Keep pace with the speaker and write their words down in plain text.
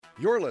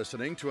You're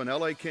listening to an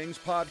LA Kings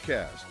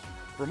podcast.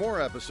 For more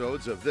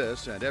episodes of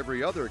this and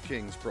every other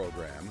Kings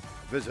program,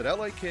 visit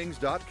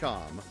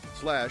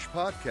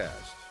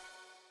lakings.com/podcast.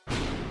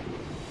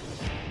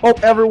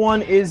 Hope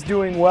everyone is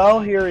doing well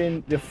here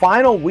in the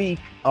final week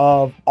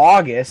of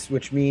August,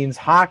 which means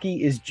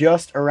hockey is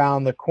just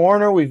around the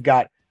corner. We've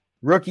got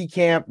rookie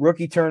camp,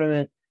 rookie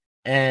tournament,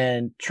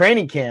 and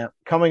training camp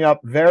coming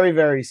up very,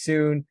 very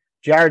soon.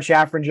 Jared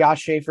Shafran,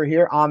 Josh Schaefer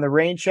here on the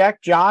Rain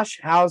Check. Josh,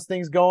 how's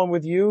things going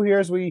with you here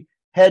as we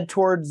head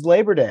towards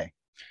Labor Day?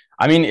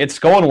 I mean, it's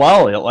going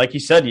well. Like you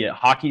said,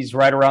 hockey's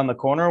right around the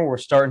corner. We're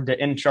starting to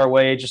inch our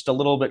way just a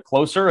little bit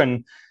closer.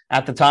 And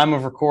at the time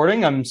of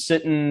recording, I'm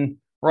sitting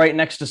right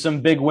next to some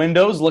big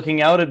windows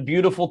looking out at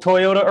beautiful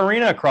Toyota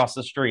Arena across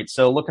the street.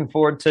 So looking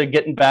forward to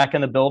getting back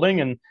in the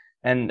building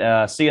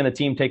and seeing the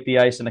team take the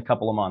ice in a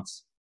couple of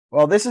months.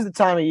 Well, this is the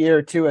time of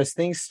year, too, as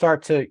things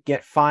start to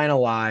get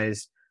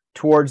finalized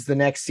towards the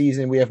next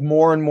season. We have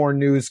more and more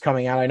news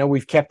coming out. I know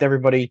we've kept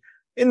everybody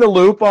in the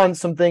loop on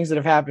some things that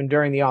have happened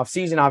during the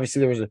offseason.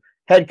 Obviously, there was a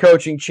head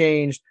coaching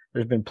change.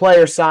 There's been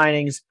player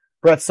signings,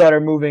 Brett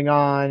Sutter moving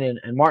on and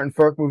Martin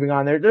Ferk moving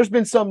on. There's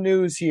been some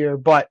news here,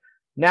 but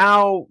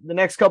now the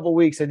next couple of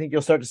weeks, I think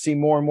you'll start to see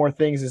more and more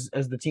things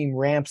as the team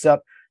ramps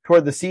up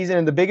toward the season.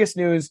 And the biggest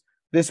news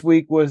this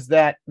week was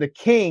that the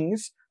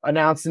Kings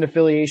announced an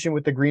affiliation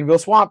with the Greenville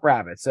Swamp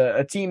Rabbits,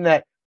 a team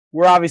that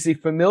we're obviously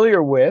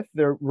familiar with.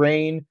 The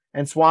Reign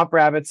and Swamp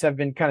Rabbits have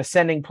been kind of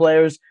sending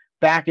players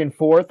back and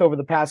forth over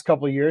the past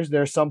couple of years.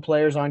 There are some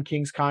players on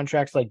Kings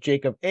contracts like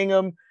Jacob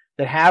Ingham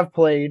that have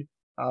played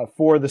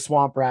for the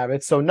Swamp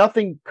Rabbits. So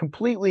nothing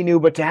completely new,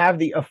 but to have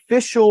the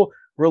official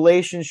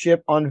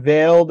relationship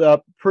unveiled,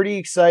 pretty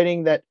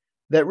exciting that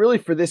really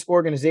for this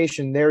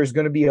organization, there is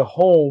going to be a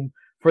home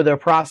for their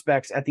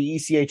prospects at the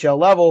ECHL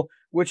level,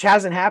 which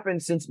hasn't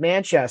happened since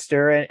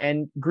Manchester.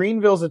 And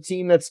Greenville's a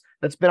team that's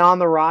been on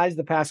the rise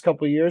the past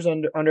couple of years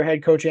under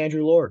head coach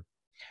Andrew Lord.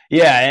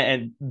 Yeah,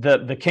 and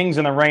the Kings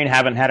and the Reign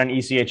haven't had an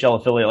ECHL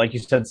affiliate, like you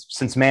said,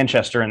 since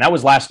Manchester, and that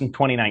was last in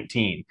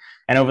 2019.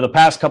 And over the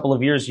past couple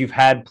of years, you've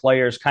had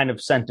players kind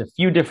of sent a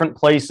few different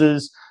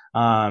places,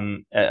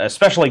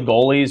 especially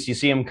goalies. You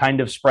see them kind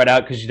of spread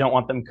out because you don't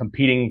want them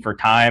competing for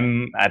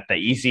time at the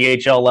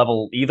ECHL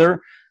level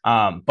either.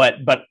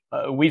 But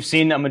we've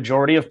seen a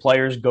majority of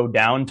players go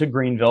down to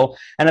Greenville,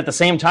 and at the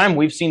same time,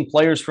 we've seen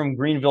players from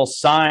Greenville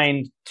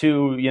signed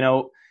to,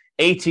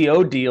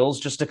 ATO deals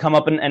just to come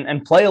up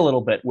and play a little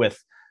bit with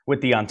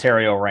the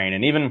Ontario Reign.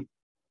 And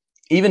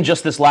even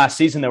just this last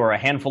season, there were a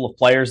handful of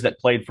players that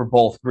played for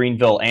both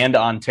Greenville and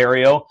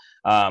Ontario.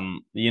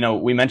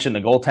 We mentioned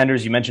the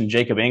goaltenders. You mentioned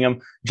Jacob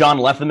Ingham, John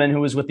Lefferman, who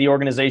was with the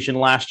organization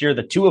last year.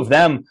 The two of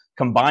them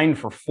combined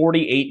for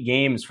 48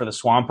 games for the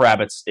Swamp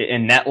Rabbits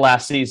in net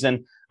last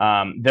season.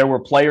 There were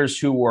players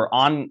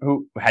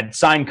who had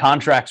signed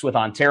contracts with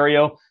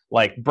Ontario,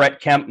 like Brett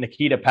Kemp,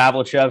 Nikita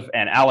Pavlichev,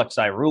 and Alex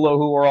Irulo,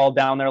 who were all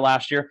down there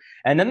last year.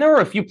 And then there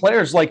were a few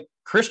players like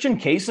Christian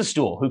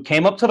Casestool, who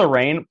came up to the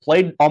Reign,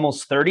 played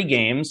almost 30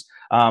 games,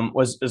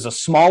 is a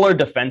smaller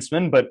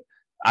defenseman, but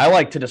I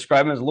like to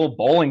describe him as a little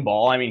bowling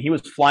ball. I mean, he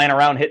was flying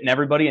around hitting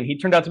everybody, and he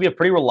turned out to be a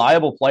pretty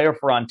reliable player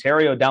for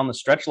Ontario down the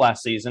stretch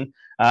last season.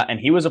 And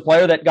he was a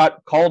player that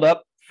got called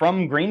up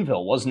from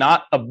Greenville, was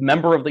not a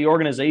member of the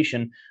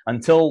organization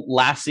until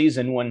last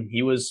season when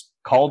he was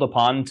called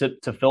upon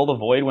to fill the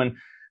void when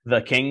the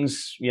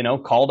Kings,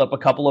 called up a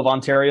couple of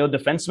Ontario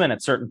defensemen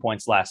at certain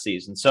points last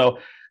season. So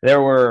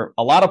there were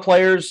a lot of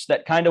players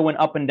that kind of went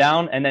up and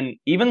down, and then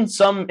even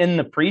some in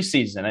the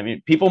preseason. I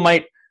mean, people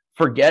might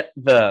forget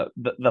the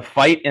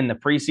fight in the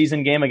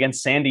preseason game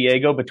against San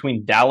Diego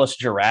between Dallas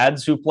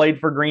Gerads, who played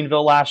for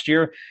Greenville last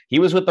year. He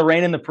was with the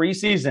Reign in the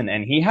preseason,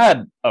 and he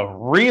had a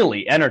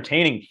really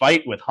entertaining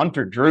fight with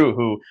Hunter Drew,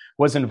 who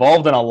was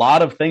involved in a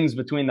lot of things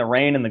between the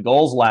Reign and the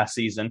Gulls last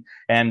season.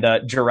 And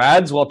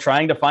Gerads, while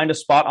trying to find a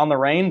spot on the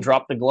Reign,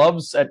 dropped the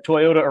gloves at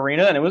Toyota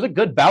Arena, and it was a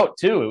good bout,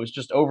 too. It was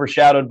just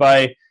overshadowed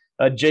by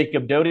a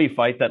Jacob Doty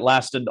fight that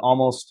lasted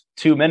almost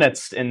 2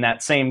 minutes in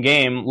that same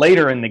game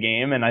later in the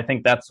game. And I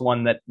think that's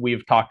one that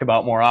we've talked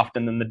about more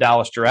often than the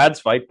Dallas Gerads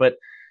fight. But,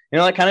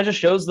 that kind of just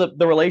shows the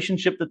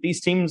relationship that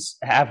these teams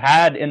have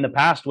had in the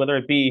past, whether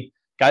it be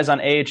guys on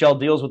AHL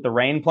deals with the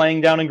Reign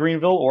playing down in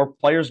Greenville or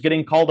players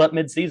getting called up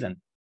midseason.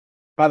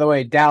 By the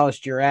way, Dallas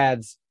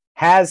Gerads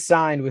has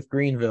signed with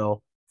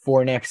Greenville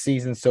for next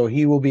season, so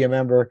he will be a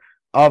member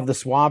of the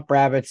Swamp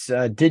Rabbits.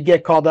 Did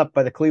get called up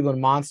by the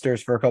Cleveland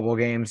Monsters for a couple of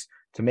games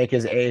to make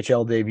his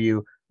AHL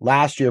debut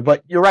last year.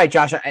 But you're right,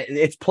 Josh.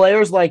 It's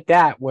players like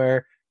that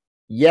where,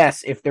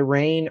 yes, if the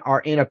Reign are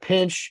in a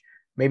pinch,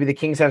 maybe the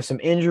Kings have some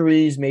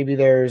injuries, maybe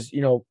there's,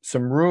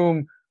 some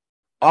room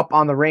up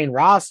on the Reign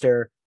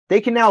roster,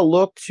 they can now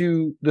look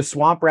to the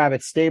Swamp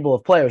Rabbits stable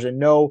of players and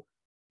know,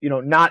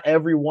 not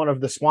every one of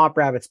the Swamp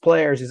Rabbits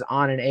players is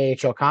on an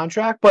AHL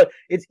contract, but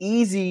it's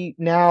easy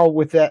now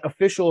with that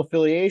official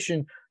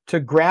affiliation to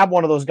grab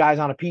one of those guys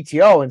on a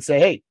PTO and say,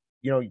 hey,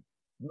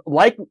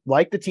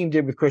 like the team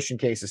did with Christian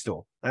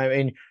Casestool. I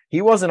mean,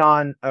 he wasn't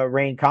on a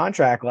Reign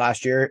contract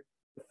last year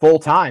full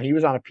time. He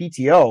was on a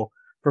PTO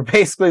for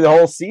basically the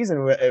whole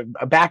season,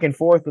 back and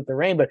forth with the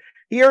Reign. But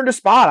he earned a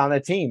spot on the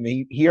team.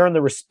 He earned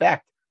the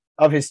respect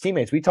of his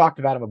teammates. We talked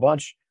about him a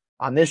bunch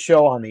on this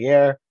show, on the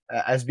air,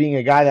 as being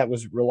a guy that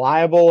was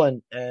reliable.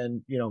 And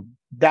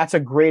that's a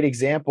great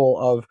example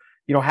of,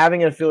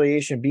 having an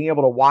affiliation, being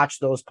able to watch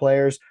those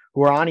players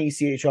who are on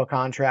ECHL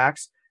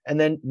contracts and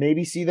then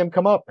maybe see them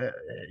come up,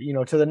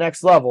 to the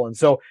next level. And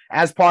so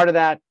as part of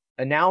that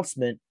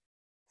announcement,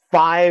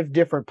 5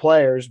 different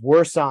players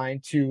were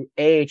signed to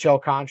AHL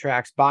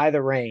contracts by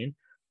the Reign.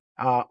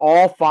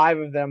 All 5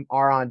 of them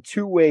are on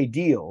 2-way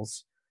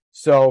deals.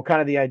 So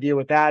kind of the idea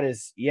with that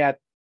is,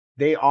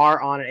 they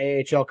are on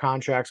AHL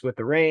contracts with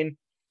the Reign,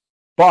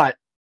 but,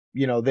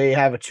 they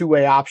have a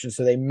 2-way option.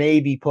 So they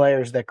may be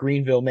players that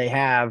Greenville may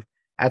have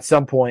at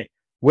some point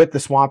with the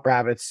Swamp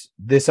Rabbits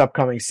this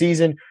upcoming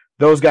season.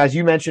 Those guys,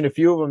 you mentioned a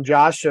few of them,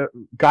 Josh,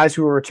 guys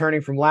who were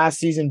returning from last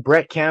season: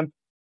 Brett Kemp,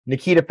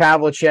 Nikita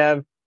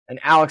Pavlichev, and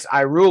Alex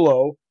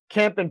Irulo.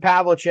 Kemp and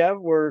Pavlichev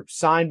were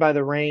signed by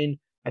the Reign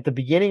at the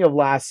beginning of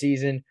last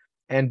season,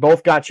 and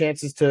both got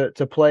chances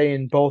to play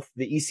in both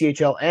the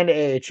ECHL and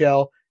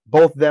AHL.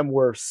 Both of them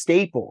were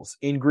staples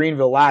in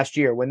Greenville last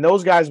year. When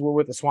those guys were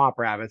with the Swamp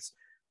Rabbits,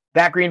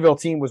 that Greenville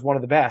team was one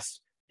of the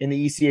best in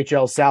the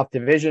ECHL South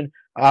Division.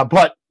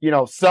 But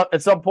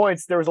at some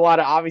points, there was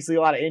obviously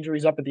a lot of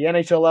injuries up at the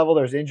NHL level.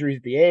 There's injuries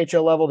at the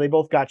AHL level. They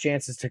both got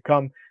chances to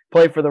come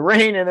play for the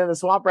Reign, and then the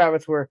Swamp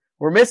Rabbits were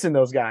missing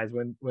those guys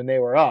when they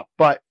were up.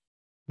 But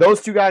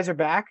those 2 guys are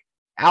back.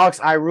 Alex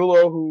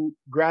Irulo, who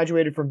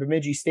graduated from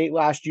Bemidji State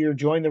last year,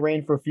 joined the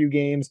Reign for a few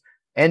games,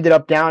 ended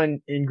up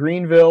down in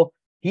Greenville.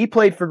 He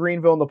played for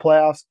Greenville in the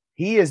playoffs.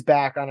 He is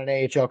back on an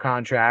AHL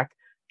contract.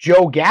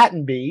 Joe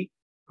Gattenby,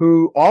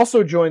 who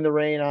also joined the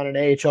Reign on an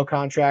AHL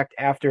contract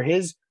after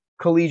his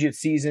collegiate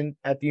season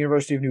at the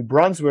University of New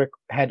Brunswick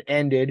had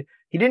ended.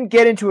 He didn't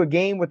get into a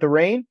game with the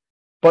Reign,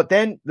 but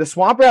then the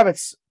Swamp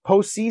Rabbits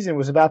postseason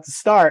was about to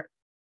start.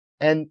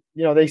 And,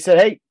 they said,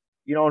 hey,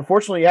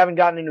 unfortunately you haven't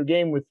gotten into a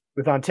game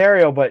with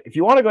Ontario, but if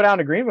you want to go down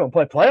to Greenville and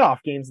play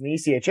playoff games in the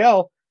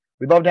ECHL,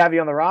 we'd love to have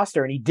you on the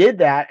roster. And he did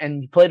that,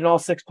 and he played in all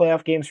 6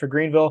 playoff games for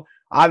Greenville.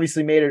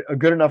 Obviously made a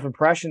good enough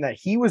impression that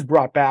he was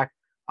brought back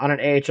on an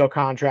AHL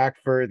contract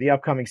for the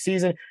upcoming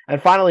season.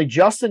 And finally,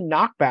 Justin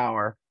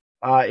Knockbauer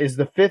is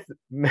the 5th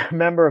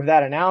member of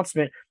that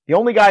announcement. The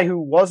only guy who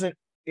wasn't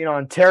in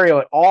Ontario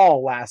at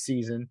all last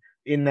season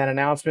in that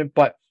announcement,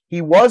 but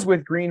he was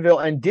with Greenville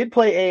and did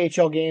play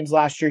AHL games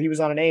last year. He was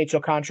on an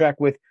AHL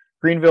contract with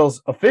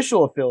Greenville's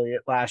official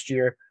affiliate last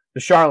year, the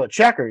Charlotte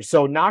Checkers.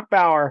 So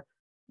Knockbauer,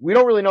 we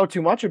don't really know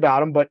too much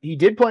about him, but he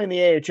did play in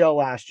the AHL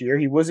last year.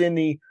 He was in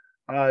the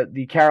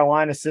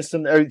Carolina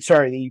system,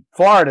 the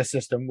Florida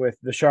system with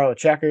the Charlotte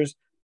Checkers,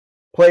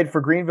 played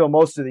for Greenville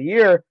most of the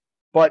year.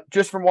 But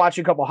just from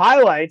watching a couple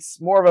highlights,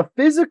 more of a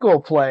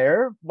physical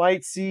player.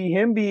 Might see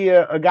him be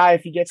a guy,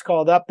 if he gets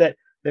called up, that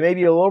may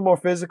be a little more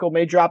physical,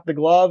 may drop the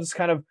gloves,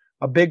 kind of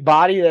a big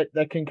body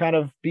that can kind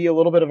of be a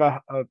little bit of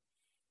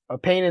a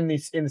pain in the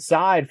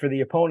inside for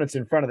the opponents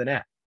in front of the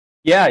net.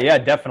 Yeah,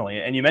 definitely.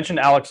 And you mentioned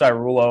Alex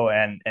Irulo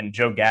and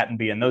Joe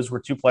Gattenby, and those were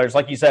 2 players.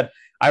 Like you said,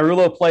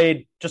 Irulo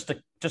played just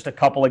a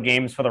couple of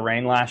games for the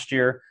Reign last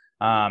year,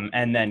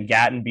 and then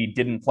Gattenby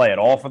didn't play at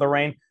all for the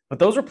Reign. But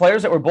those are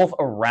players that were both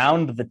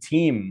around the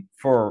team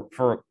for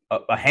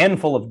a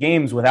handful of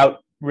games without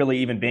really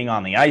even being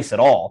on the ice at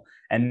all,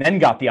 and then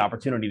got the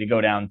opportunity to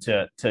go down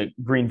to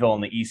Greenville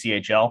in the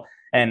ECHL.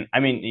 And I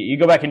mean, you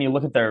go back and you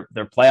look at their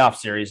playoff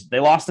series, they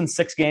lost in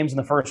 6 games in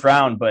the first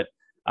round, but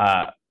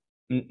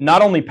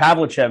not only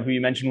Pavlichev, who you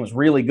mentioned was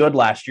really good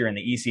last year in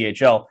the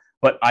ECHL,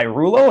 but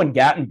Irulo and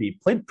Gattenby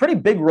played pretty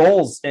big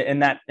roles in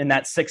that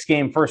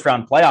 6-game first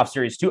round playoff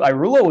series too.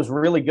 Irulo was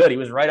really good. He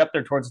was right up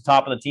there towards the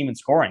top of the team in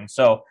scoring.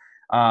 So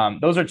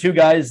those are 2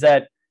 guys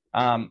that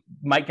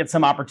might get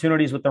some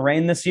opportunities with the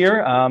Reign this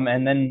year.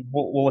 And then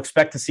we'll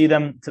expect to see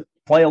them to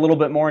play a little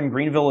bit more in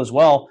Greenville as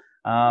well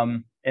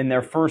in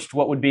their first,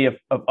 what would be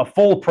a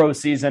full pro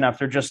season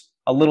after just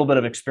a little bit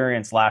of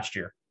experience last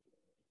year.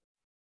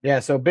 Yeah,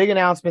 so big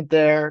announcement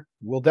there.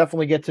 We'll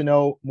definitely get to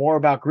know more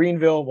about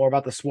Greenville, more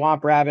about the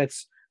Swamp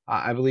Rabbits.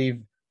 I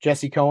believe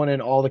Jesse Cohen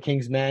and all the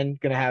King's Men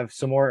going to have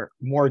some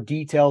more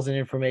details and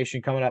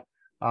information coming up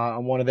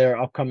on one of their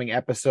upcoming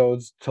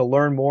episodes to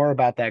learn more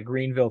about that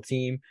Greenville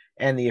team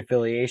and the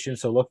affiliation.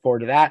 So look forward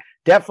to that.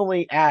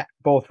 Definitely at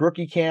both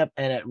rookie camp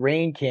and at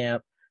Reign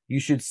camp, you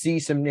should see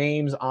some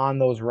names on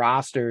those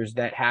rosters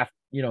that have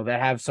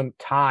some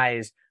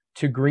ties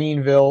to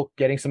Greenville,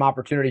 getting some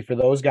opportunity for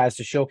those guys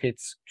to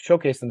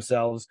showcase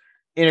themselves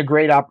in a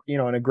great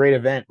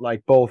event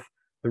like both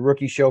the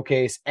rookie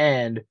showcase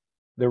and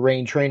the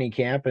Reign training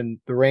camp. And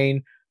the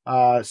Reign,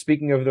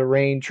 speaking of the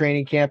Reign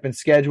training camp and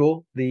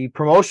schedule, the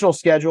promotional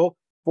schedule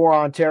for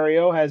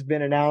Ontario has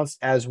been announced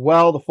as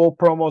well. The full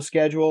promo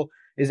schedule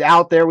is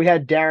out there. We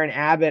had Darren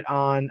Abbott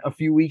on a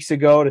few weeks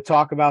ago to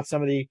talk about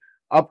some of the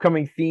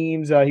upcoming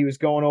themes. He was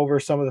going over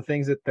some of the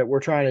things that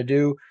we're trying to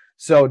do.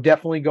 So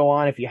definitely go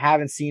on. If you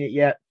haven't seen it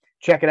yet,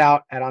 check it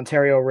out at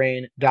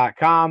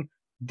OntarioReign.com.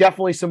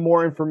 Definitely some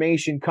more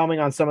information coming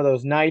on some of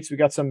those nights. We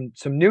got some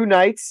new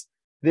nights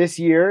this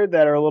year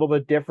that are a little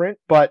bit different,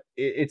 but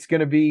it's going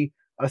to be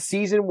a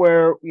season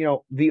where,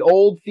 the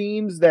old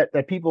themes that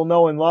people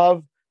know and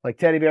love, like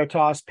teddy bear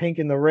toss, pink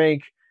in the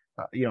rink,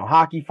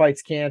 hockey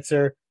fights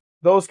cancer,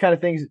 those kind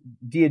of things,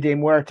 Dia de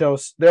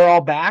Muertos, they're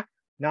all back,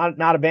 not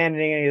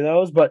abandoning any of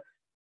those, but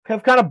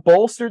have kind of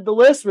bolstered the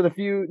list with a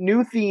few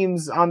new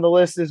themes on the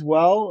list as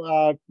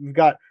well. We've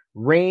got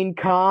Rain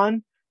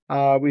Con.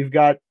 We've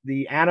got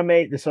the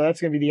anime. So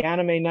that's going to be the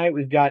anime night.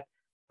 We've got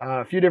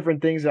a few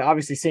different things.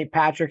 Obviously, St.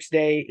 Patrick's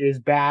Day is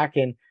back,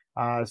 and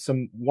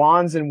some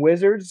Wands and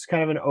Wizards,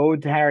 kind of an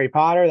ode to Harry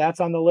Potter. That's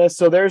on the list.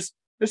 So there's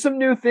some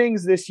new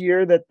things this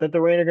year that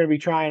the Reign are going to be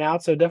trying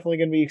out. So definitely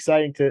going to be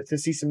exciting to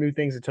see some new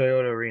things at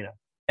Toyota Arena.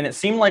 And it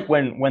seemed like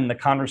when the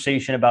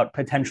conversation about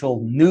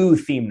potential new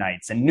theme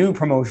nights and new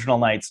promotional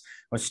nights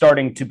was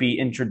starting to be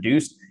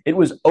introduced, it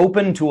was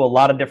open to a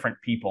lot of different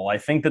people. I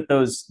think that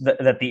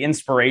that the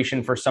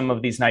inspiration for some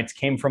of these nights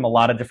came from a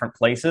lot of different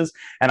places,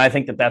 and I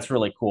think that that's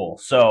really cool.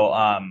 So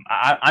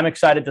I'm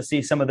excited to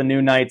see some of the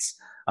new nights.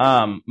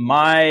 I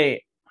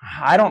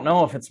don't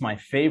know if it's my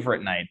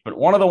favorite night, but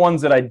one of the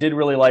ones that I did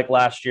really like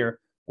last year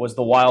was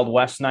the Wild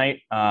West night,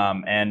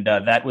 and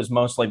that was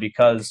mostly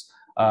because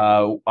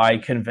I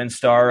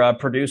convinced our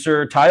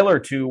producer Tyler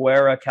to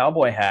wear a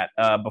cowboy hat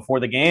before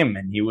the game,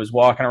 and he was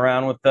walking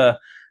around with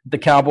the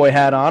cowboy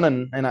hat on,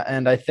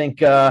 and I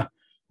think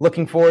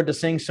looking forward to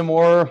seeing some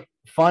more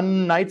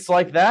fun nights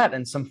like that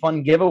and some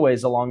fun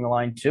giveaways along the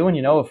line too. And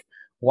if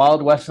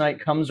Wild West night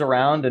comes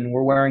around and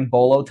we're wearing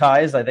bolo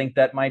ties, I think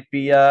that might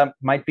be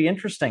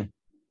interesting.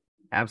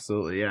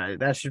 Absolutely, yeah,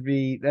 that should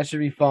be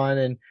fun,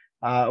 and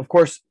of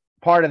course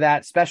part of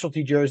that,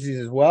 specialty jerseys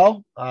as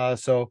well.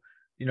 So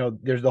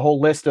there's the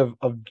whole list of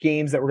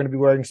games that we're going to be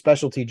wearing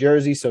specialty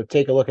jerseys. So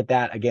take a look at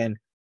that again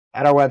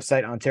at our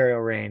website,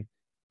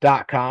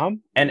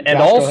 OntarioReign.com. And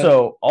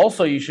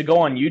also you should go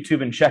on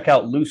YouTube and check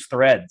out Loose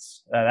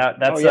Threads.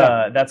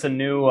 That's a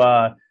new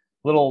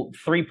little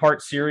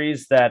 3-part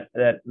series that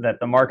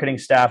the marketing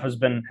staff has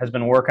been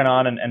working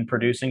on and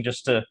producing,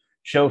 just to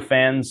show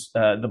fans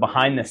the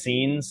behind the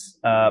scenes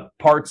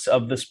parts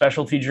of the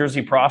specialty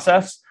jersey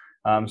process.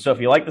 So if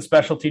you like the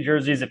specialty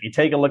jerseys, if you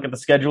take a look at the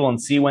schedule and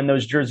see when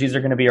those jerseys are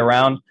going to be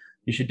around,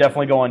 you should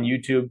definitely go on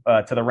YouTube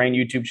to the Reign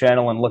YouTube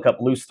channel and look up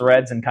Loose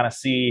Threads and kind of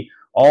see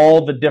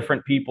all the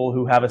different people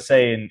who have a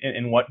say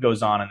in what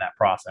goes on in that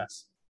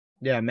process.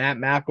 Yeah, Matt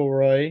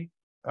McElroy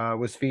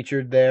was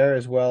featured there,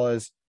 as well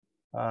as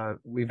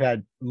we've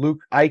had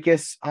Luke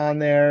Ickes on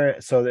there.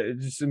 So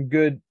there's some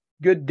good,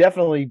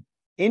 definitely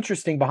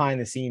interesting behind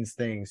the scenes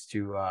things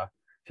to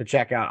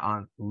check out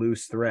on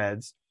Loose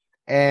Threads.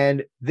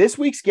 And this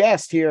week's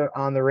guest here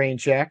on the Rain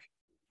Check,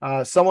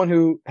 someone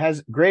who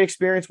has great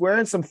experience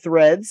wearing some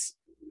threads.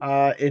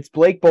 It's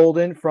Blake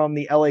Bolden from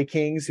the LA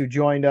Kings, who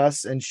joined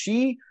us, and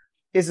she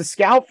is a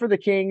scout for the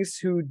Kings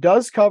who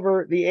does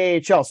cover the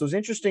AHL. So it's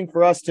interesting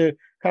for us to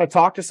kind of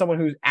talk to someone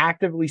who's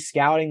actively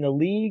scouting the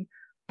league,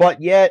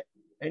 but yet,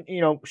 and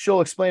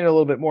she'll explain it a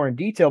little bit more in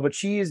detail, but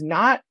she is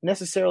not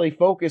necessarily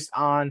focused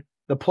on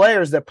the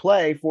players that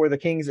play for the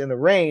Kings and the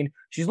Reign.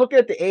 She's looking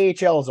at the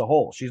AHL as a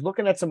whole. She's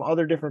looking at some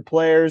other different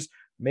players,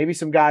 maybe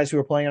some guys who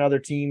are playing on other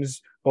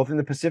teams, both in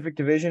the Pacific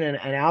Division and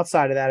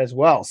outside of that as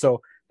well. So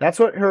that's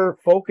what her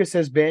focus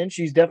has been.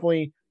 She's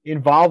definitely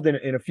involved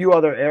in a few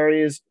other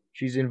areas.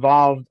 She's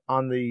involved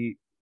on the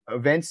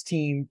events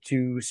team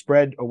to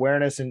spread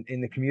awareness in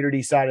the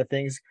community side of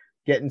things,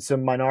 getting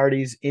some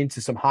minorities into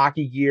some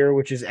hockey gear,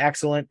 which is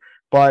excellent.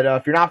 But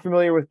if you're not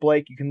familiar with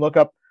Blake, you can look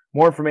up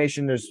more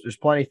information. There's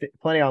plenty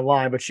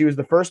online, but she was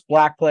the first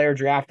Black player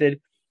drafted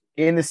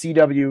in the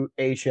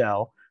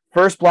CWHL,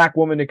 first Black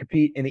woman to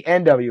compete in the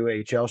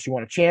NWHL. She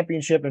won a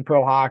championship in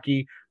pro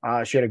hockey.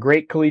 She had a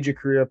great collegiate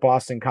career at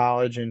Boston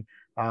College, and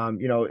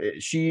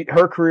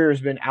her career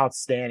has been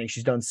outstanding.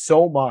 She's done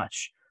so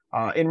much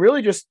in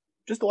really just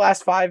the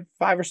last five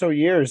or so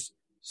years.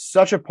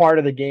 Such a part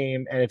of the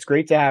game, and it's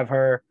great to have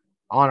her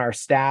on our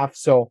staff.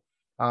 So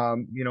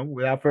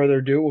without further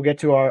ado, we'll get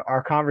to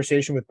our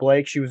conversation with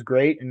Blake. She was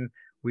great, and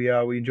we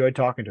enjoyed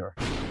talking to her.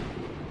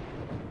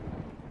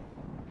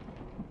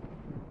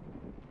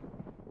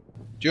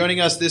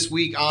 Joining us this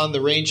week on the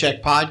Rain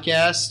Check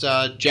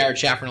podcast, Jared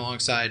Shafran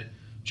alongside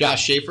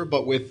Josh Schaefer,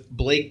 but with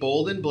Blake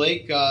Bolden.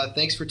 Blake,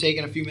 thanks for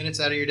taking a few minutes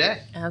out of your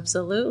day.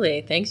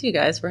 Absolutely. Thanks, you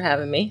guys, for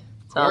having me.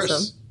 It's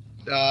awesome.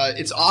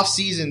 It's off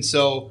season,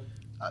 so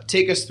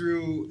take us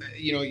through,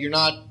 you're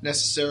not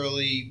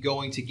necessarily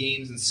going to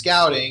games and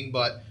scouting,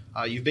 but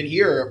you've been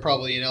here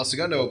probably in El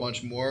Segundo a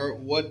bunch more.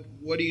 What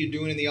are you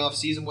doing in the off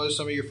season? What are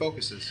some of your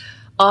focuses?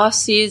 Off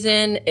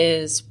season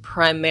is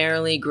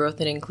primarily growth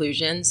and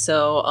inclusion.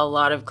 So a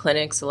lot of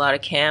clinics, a lot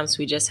of camps.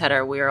 We just had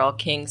our We're All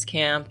Kings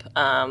camp,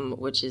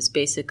 which is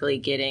basically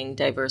getting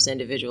diverse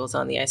individuals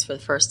on the ice for the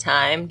first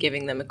time,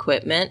 giving them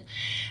equipment.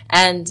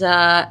 And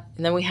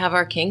then we have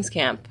our Kings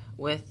camp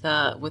with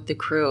the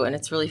crew, and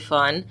it's really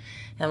fun.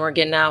 And we're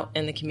getting out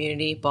in the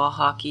community, ball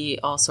hockey,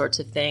 all sorts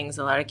of things,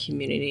 a lot of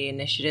community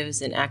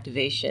initiatives and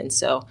activation.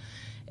 So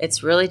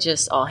it's really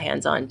just all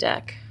hands on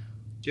deck.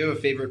 Do you have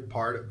a favorite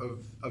part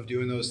of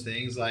doing those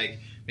things? Like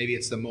maybe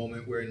it's the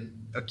moment where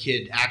a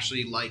kid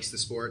actually likes the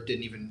sport,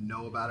 didn't even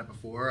know about it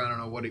before? I don't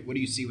know. What do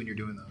you see when you're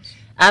doing those?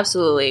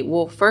 Absolutely.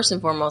 Well, first and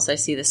foremost, I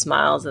see the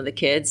smiles of the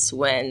kids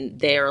when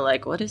they are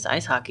like, what is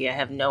ice hockey? I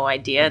have no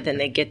idea. Then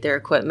they get their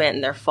equipment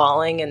and they're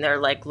falling and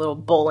they're like little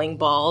bowling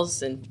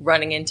balls and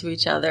running into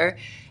each other.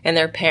 And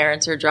their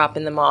parents are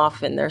dropping them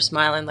off and they're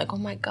smiling like, oh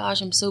my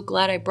gosh, I'm so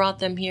glad I brought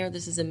them here.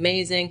 This is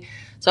amazing.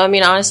 So, I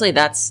mean, honestly,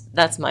 that's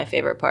my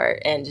favorite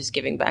part, and just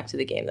giving back to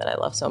the game that I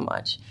love so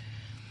much.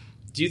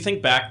 Do you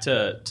think back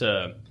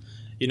to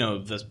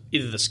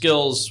either the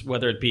skills,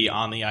 whether it be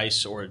on the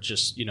ice or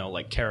just,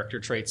 like character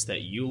traits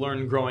that you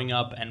learned growing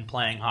up and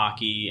playing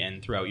hockey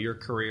and throughout your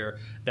career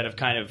that have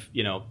kind of,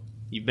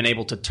 you've been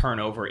able to turn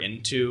over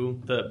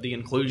into the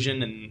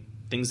inclusion and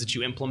things that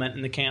you implement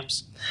in the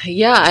camps?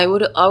 Yeah,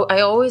 I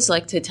always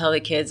like to tell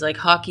the kids, like,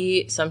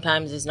 hockey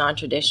sometimes is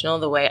non-traditional.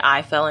 The way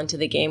I fell into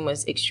the game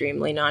was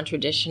extremely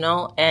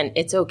non-traditional, and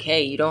it's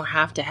okay. You don't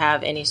have to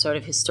have any sort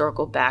of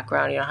historical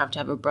background. You don't have to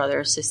have a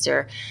brother or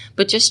sister,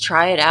 but just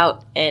try it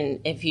out. And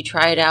if you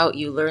try it out,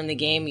 you learn the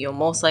game, you'll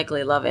most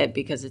likely love it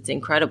because it's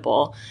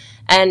incredible.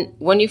 And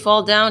when you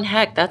fall down,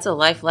 heck, that's a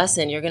life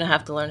lesson. You're going to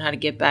have to learn how to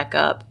get back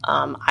up.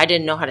 I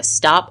didn't know how to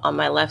stop on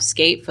my left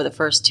skate for the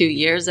first 2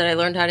 years that I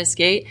learned how to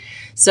skate.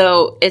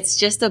 So it's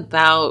just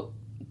about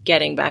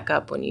getting back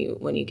up when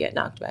you get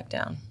knocked back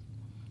down.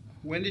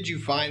 When did you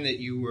find that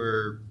you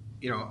were,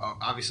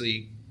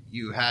 obviously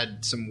you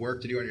had some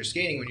work to do on your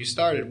skating when you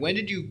started. When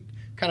did you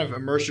kind of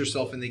immerse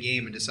yourself in the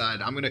game and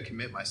decide, I'm going to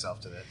commit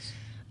myself to this?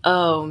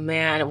 Oh,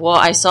 man. Well,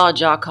 I saw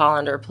Jock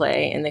Hollander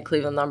play in the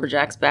Cleveland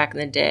Lumberjacks back in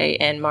the day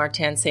and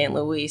Martin St.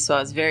 Louis, so I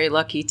was very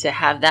lucky to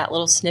have that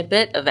little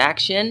snippet of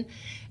action.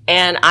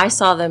 And I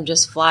saw them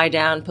just fly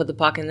down, put the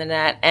puck in the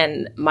net,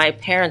 and my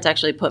parents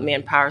actually put me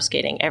in power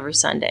skating every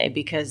Sunday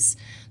because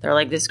they're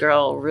like, this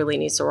girl really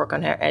needs to work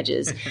on her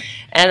edges.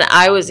 And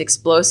I was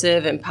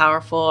explosive and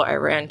powerful. I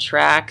ran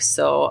track,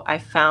 so I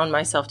found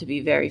myself to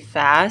be very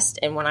fast.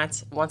 And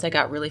once I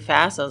got really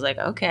fast, I was like,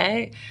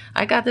 okay,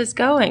 I got this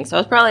going. So I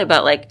was probably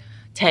about like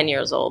 10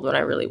 years old when I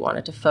really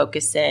wanted to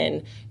focus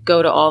in,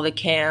 go to all the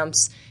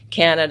camps,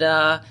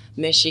 Canada,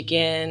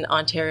 Michigan,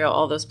 Ontario,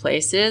 all those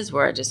places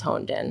where I just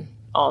honed in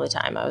all the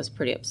time. I was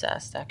pretty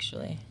obsessed,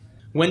 actually.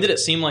 When did it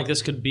seem like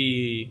this could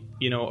be,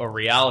 a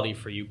reality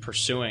for you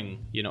pursuing,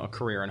 a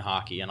career in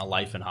hockey and a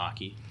life in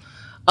hockey?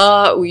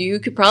 You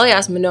could probably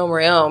ask Manon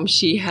Riom.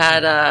 She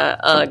had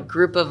a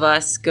group of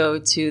us go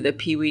to the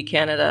Pee Wee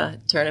Canada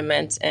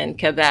tournament in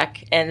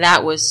Quebec, and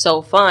that was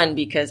so fun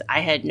because I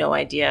had no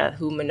idea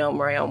who Manon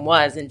Riom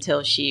was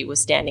until she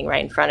was standing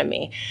right in front of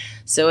me.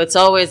 So it's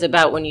always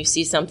about when you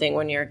see something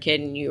when you're a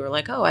kid and you were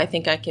like, oh, I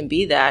think I can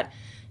be that.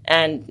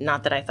 And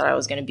not that I thought I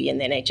was going to be in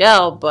the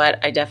NHL,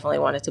 but I definitely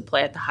wanted to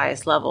play at the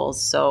highest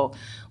levels. So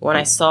when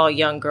I saw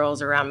young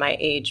girls around my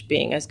age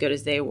being as good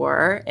as they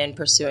were and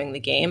pursuing the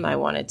game, I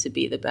wanted to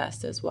be the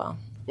best as well.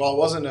 Well, it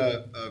wasn't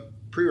a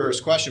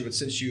pre-rehearsed question, but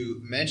since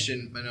you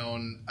mentioned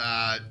Manon,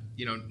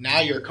 now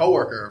you're a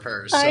coworker of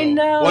hers. So I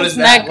know. What is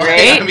Isn't that that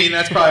great? like? I mean,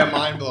 that's probably a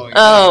mind-blowing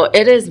Oh,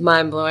 it is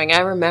mind-blowing. I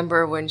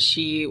remember when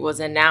she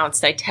was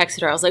announced, I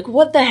texted her. I was like,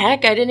 what the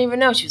heck? I didn't even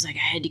know. She was like, I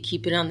had to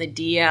keep it on the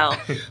DL.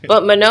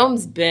 But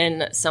Manon's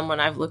been someone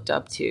I've looked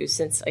up to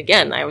since,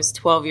 again, I was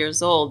 12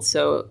 years old.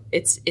 So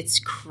it's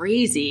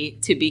crazy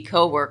to be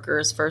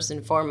coworkers first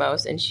and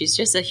foremost. And she's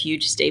just a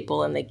huge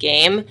staple in the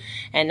game.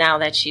 And now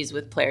that she's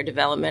with player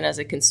development as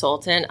a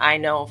consultant, I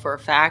know for a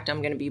fact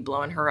I'm going to be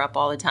blowing her up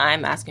all the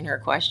time, asking her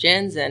questions.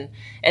 And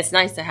it's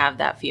nice to have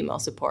that female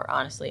support,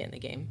 honestly, in the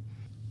game.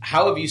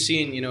 How have you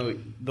seen,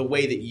 the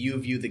way that you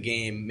view the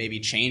game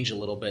maybe change a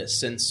little bit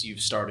since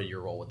you've started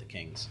your role with the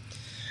Kings?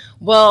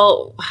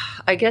 Well,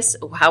 I guess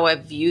how I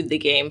viewed the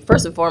game,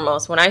 first and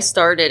foremost, when I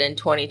started in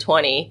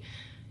 2020,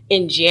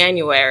 in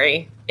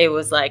January, it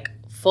was like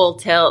full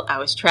tilt. I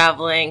was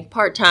traveling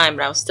part-time,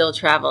 but I was still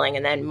traveling.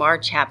 And then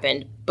March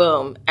happened.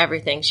 Boom,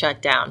 everything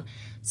shut down.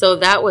 So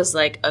that was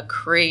like a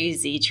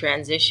crazy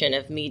transition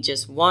of me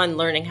just, one,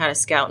 learning how to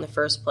scout in the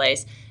first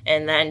place,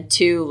 and then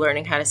two,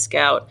 learning how to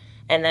scout,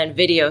 and then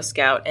video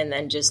scout, and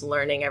then just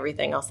learning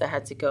everything else that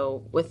had to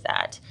go with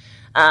that.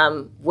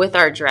 With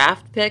our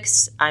draft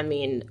picks, I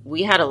mean,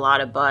 we had a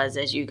lot of buzz,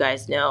 as you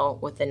guys know,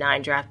 with the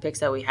 9 draft picks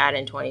that we had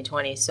in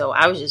 2020. So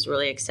I was just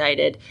really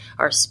excited.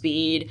 Our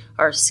speed,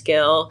 our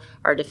skill,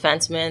 our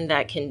defensemen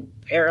that can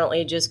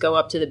apparently just go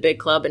up to the big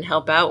club and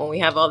help out when we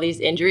have all these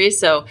injuries.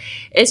 So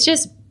it's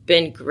just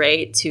been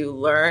great to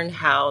learn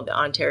how the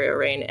Ontario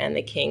Reign and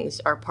the Kings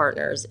are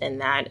partners in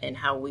that and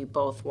how we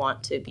both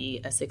want to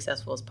be as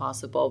successful as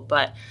possible.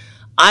 But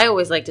I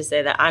always like to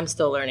say that I'm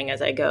still learning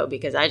as I go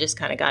because I just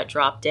kind of got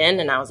dropped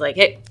in and I was like,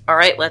 hey, all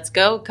right, let's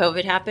go.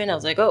 COVID happened. I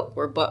was like, oh,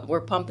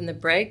 we're pumping the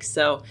brakes.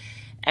 So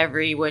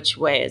every which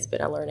way has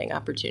been a learning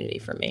opportunity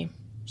for me.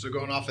 So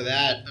going off of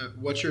that,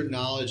 what's your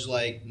knowledge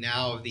like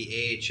now of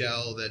the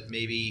AHL that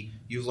maybe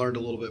you've learned a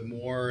little bit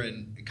more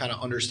and kind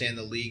of understand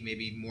the league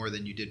maybe more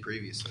than you did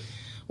previously?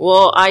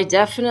 Well, I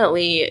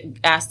definitely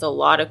asked a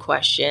lot of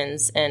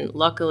questions, and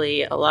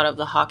luckily a lot of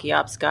the hockey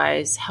ops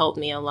guys helped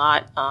me a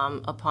lot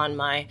upon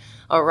my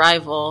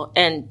arrival.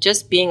 And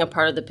just being a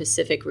part of the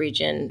Pacific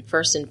region,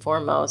 first and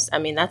foremost, I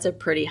mean, that's a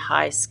pretty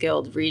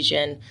high-skilled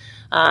region.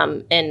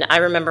 And I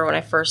remember when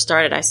I first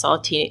started, I saw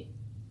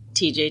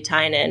TJ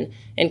Tynan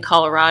in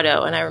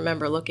Colorado, and I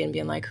remember looking and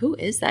being like, who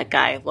is that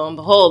guy? Lo and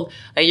behold,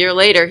 a year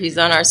later, he's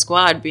on our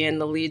squad being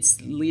the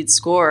lead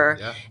scorer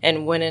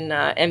and winning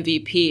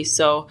MVP.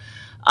 So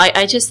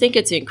I just think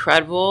it's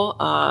incredible,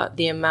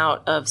 the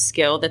amount of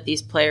skill that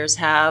these players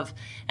have.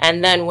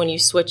 And then when you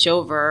switch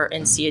over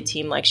and see a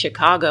team like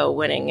Chicago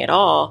winning it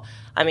all,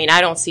 I mean, I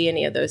don't see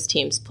any of those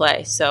teams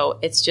play. So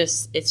it's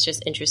just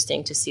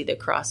interesting to see the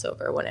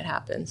crossover when it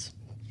happens.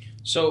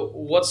 So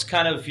what's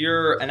kind of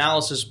your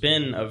analysis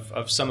been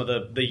of some of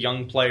the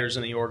young players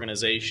in the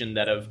organization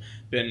that have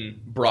been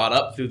brought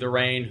up through the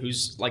Reign,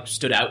 who's like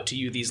stood out to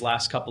you these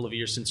last couple of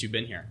years since you've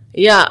been here?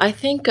 Yeah, I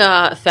think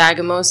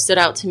Fagemo stood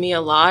out to me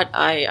a lot.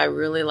 I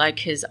really like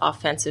his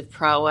offensive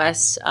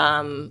prowess.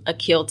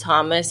 Akil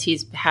Thomas,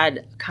 he's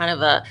had kind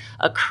of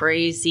a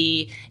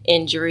crazy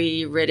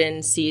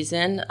injury-ridden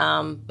season,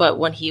 but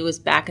when he was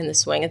back in the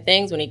swing of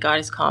things, when he got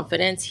his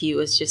confidence, he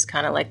was just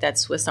kind of like that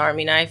Swiss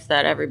Army knife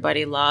that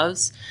everybody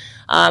loves.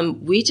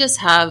 We just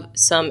have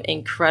some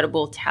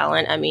incredible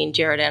talent. I mean,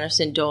 Jared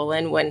Anderson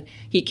Dolan, when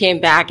he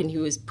came back and he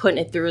was putting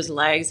it through his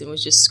legs and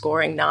was just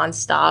scoring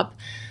nonstop.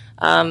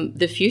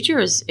 The future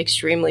is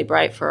extremely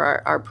bright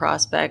for our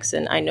prospects,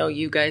 and I know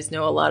you guys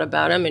know a lot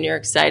about them and you're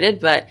excited,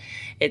 but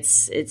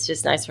it's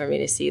just nice for me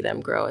to see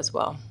them grow as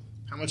well.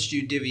 How much do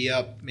you divvy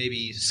up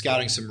maybe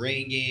scouting some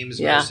Reign games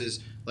versus,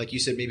 like you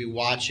said, maybe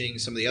watching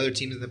some of the other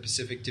teams in the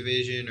Pacific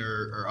Division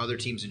or other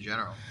teams in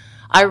general?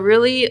 I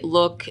really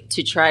look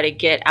to try to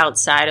get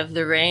outside of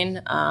the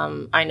Reign.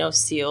 I know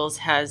Seals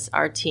has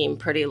our team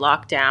pretty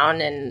locked down,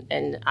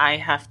 and I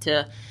have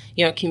to,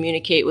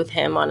 communicate with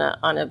him on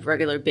a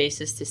regular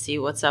basis to see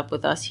what's up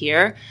with us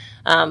here.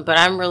 But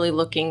I'm really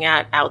looking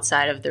at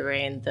outside of the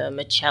Reign, the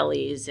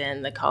Michellis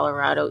and the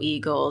Colorado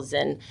Eagles,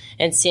 and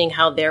seeing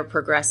how they're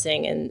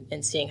progressing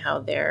and seeing how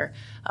their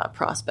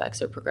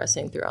prospects are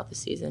progressing throughout the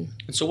season.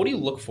 And so what do you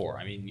look for?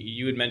 I mean,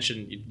 you had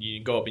mentioned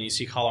you go up and you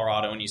see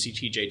Colorado and you see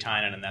TJ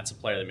Tynan, and that's a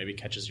player that maybe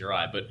catches your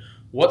eye. But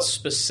what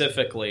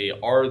specifically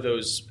are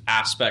those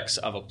aspects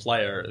of a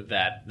player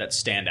that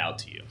stand out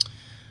to you?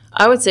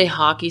 I would say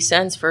hockey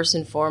sense, first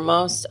and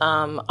foremost.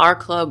 Our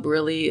club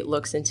really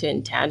looks into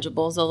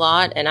intangibles a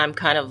lot, and I'm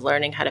kind of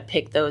learning how to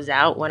pick those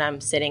out when I'm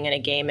sitting in a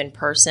game in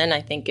person.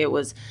 I think it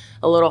was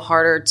a little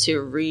harder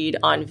to read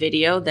on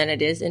video than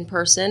it is in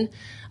person.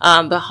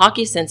 But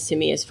hockey sense to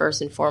me is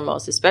first and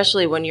foremost,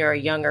 especially when you're a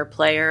younger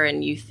player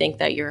and you think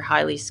that you're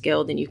highly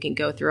skilled and you can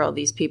go through all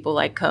these people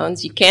like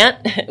cones. You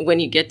can't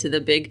when you get to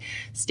the big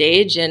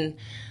stage. And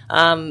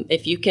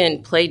if you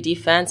can play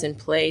defense and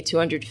play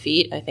 200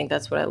 feet, I think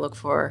that's what I look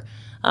for.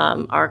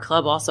 Our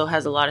club also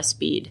has a lot of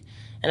speed.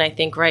 And I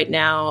think right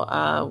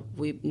now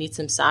we need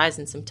some size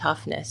and some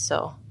toughness.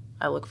 So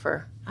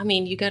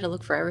you got to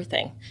look for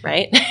everything,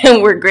 right?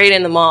 We're great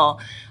in them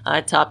all,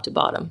 top to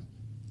bottom.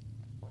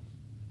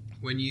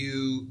 When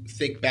you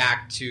think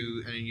back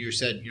to, and you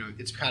said,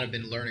 it's kind of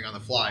been learning on the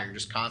fly. You're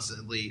just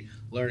constantly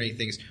learning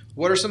things.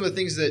 What are some of the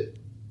things that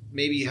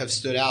maybe have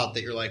stood out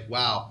that you're like,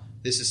 wow,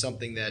 this is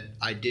something that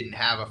I didn't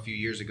have a few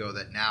years ago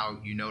that now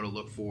you know to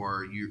look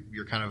for?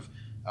 You're kind of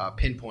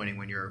pinpointing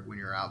when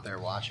you're out there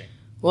watching.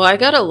 Well, I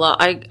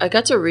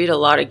got to read a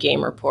lot of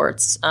game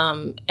reports,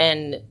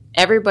 and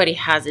everybody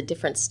has a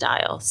different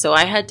style. So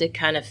I had to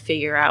kind of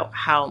figure out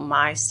how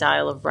my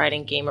style of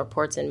writing game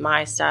reports and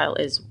my style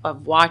is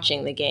of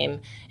watching the game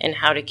and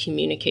how to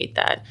communicate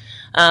that.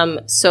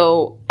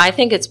 So I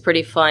think it's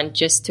pretty fun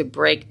just to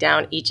break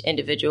down each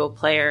individual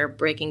player,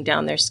 breaking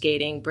down their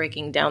skating,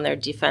 breaking down their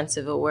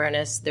defensive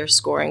awareness, their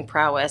scoring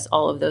prowess,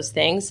 all of those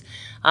things.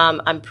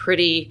 I'm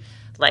pretty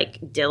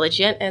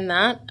diligent in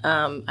that.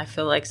 I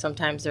feel like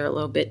sometimes they're a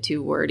little bit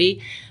too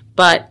wordy,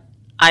 but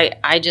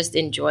I just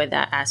enjoy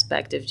that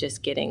aspect of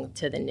just getting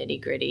to the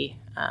nitty gritty.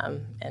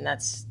 And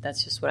that's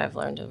just what I've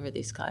learned over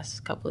these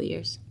last couple of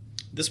years.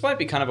 This might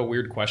be kind of a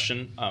weird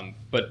question,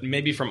 but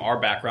maybe from our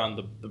background,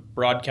 the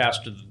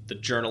broadcast or the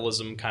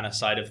journalism kind of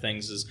side of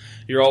things is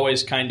you're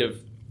always kind of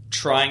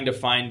trying to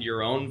find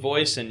your own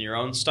voice and your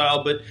own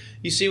style, but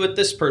you see what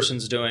this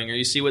person's doing or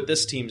you see what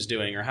this team's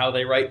doing or how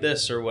they write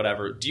this or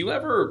whatever. Do you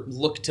ever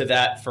look to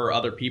that for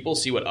other people,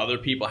 see what other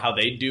people, how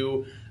they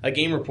do a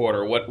game report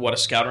or what a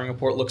scouting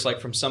report looks like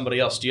from somebody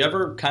else? Do you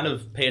ever kind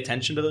of pay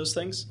attention to those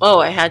things? Oh,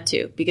 I had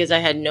to, because I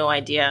had no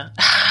idea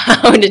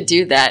how to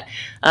do that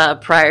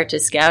prior to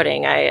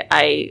scouting.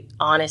 I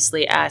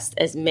honestly asked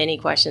as many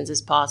questions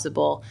as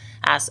possible,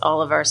 asked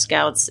all of our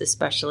scouts,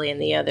 especially in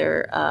the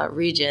other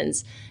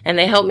regions, and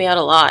they helped me out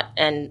a lot.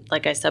 And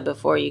like I said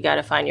before, you got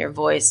to find your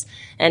voice.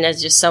 And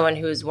as just someone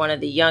who's one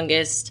of the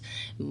youngest,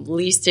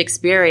 least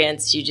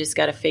experienced, you just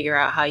got to figure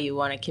out how you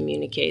want to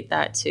communicate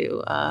that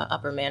to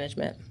upper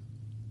management.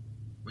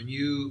 When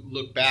you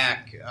look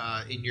back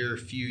in your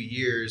few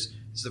years,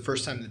 it's the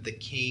first time that the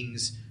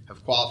Kings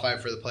have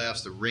qualified for the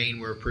playoffs. The Reign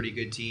were a pretty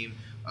good team.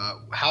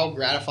 How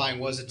gratifying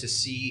was it to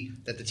see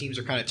that the teams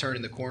are kind of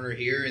turning the corner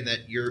here and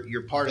that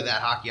you're part of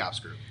that hockey ops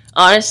group?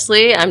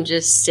 Honestly, I'm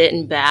just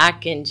sitting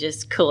back and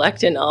just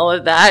collecting all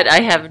of that. I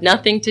have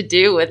nothing to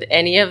do with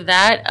any of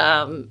that,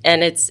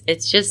 and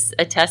it's just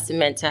a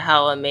testament to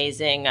how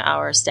amazing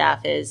our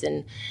staff is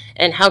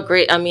and how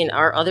great. I mean,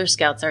 our other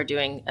scouts are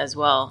doing as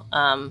well.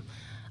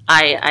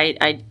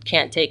 I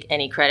can't take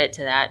any credit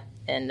to that,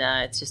 and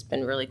it's just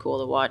been really cool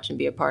to watch and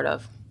be a part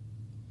of.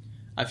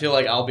 I feel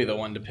like I'll be the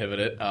one to pivot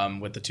it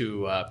with the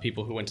two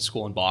people who went to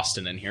school in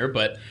Boston in here.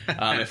 But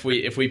if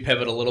we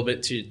pivot a little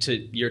bit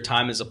to your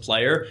time as a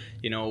player,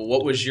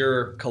 what was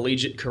your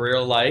collegiate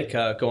career like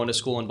going to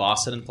school in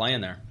Boston and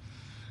playing there?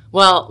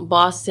 Well,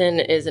 Boston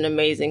is an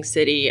amazing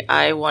city.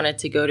 I wanted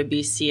to go to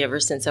BC ever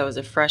since I was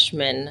a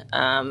freshman,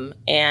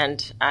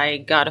 and I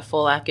got a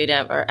full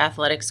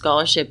athletic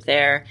scholarship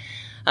there.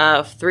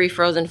 3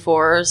 Frozen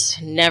Fours,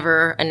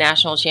 never a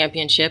national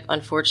championship,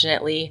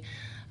 unfortunately.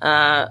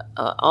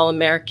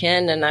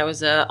 All-American, and I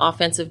was an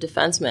offensive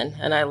defenseman,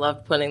 and I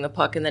loved putting the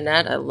puck in the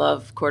net. I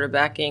love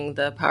quarterbacking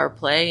the power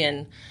play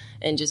and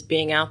just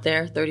being out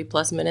there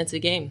 30-plus minutes a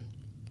game.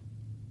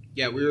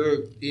 Yeah, we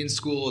were in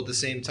school at the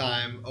same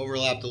time,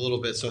 overlapped a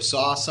little bit, so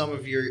saw some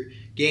of your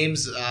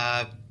games.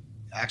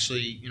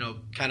 Actually,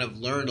 kind of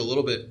learned a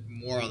little bit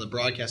more on the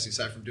broadcasting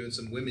side from doing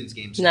some women's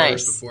games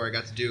first before I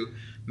got to do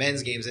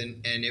men's games,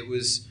 and it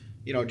was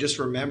just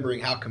remembering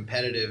how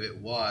competitive it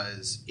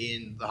was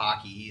in the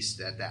Hockey East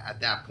at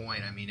that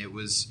point. I mean, it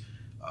was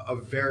a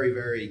very,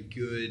 very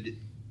good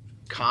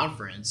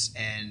conference,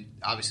 and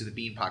obviously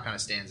the Beanpot kind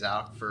of stands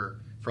out for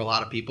a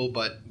lot of people.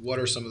 But what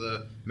are some of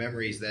the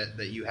memories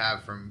that you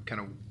have from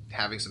kind of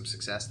having some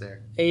success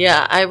there?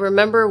 Yeah, I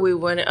remember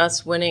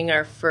us winning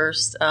our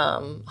first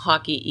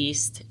Hockey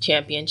East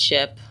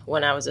championship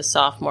when I was a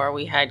sophomore.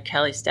 We had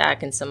Kelly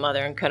Stack and some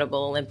other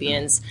incredible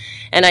Olympians.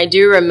 And I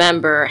do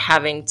remember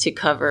having to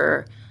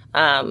cover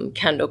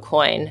Kendall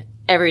Coyne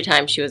every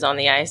time she was on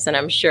the ice. And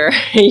I'm sure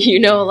you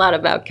know a lot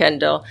about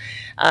Kendall.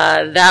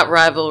 That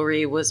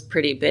rivalry was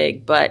pretty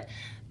big. But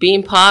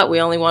Beanpot,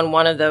 we only won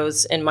one of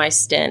those in my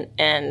stint,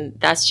 and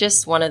that's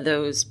just one of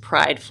those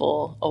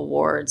prideful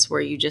awards where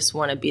you just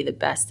want to be the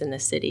best in the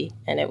city,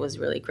 and it was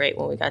really great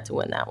when we got to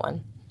win that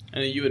one.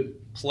 And you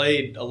had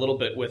played a little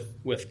bit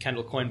with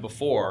Kendall Coyne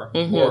before,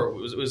 Mm-hmm. or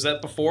was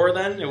that before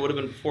then? It would have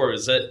been before.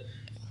 Is that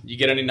you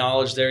get any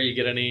knowledge there? You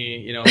get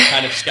any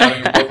kind of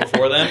scouting report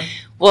before then?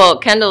 Well,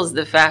 Kendall's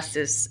the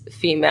fastest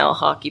female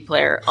hockey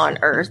player on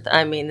earth.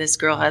 I mean, this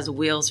girl has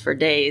wheels for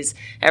days.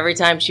 Every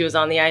time she was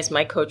on the ice,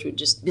 my coach would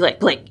just be like,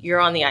 Blake, you're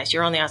on the ice.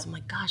 You're on the ice. I'm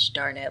like, gosh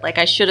darn it. Like,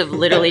 I should have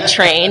literally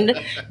trained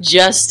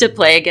just to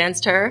play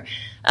against her.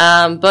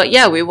 But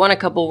yeah, we won a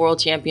couple world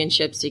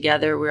championships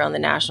together. We were on the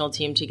national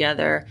team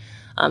together.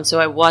 So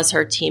I was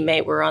her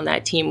teammate. We were on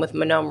that team with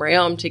Manon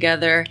Riom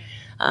together.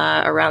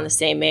 Around the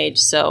same age.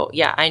 So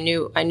yeah, I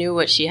knew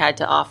what she had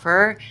to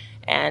offer,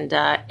 and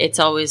it's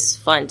always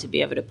fun to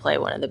be able to play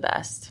one of the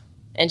best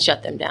and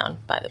shut them down,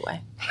 by the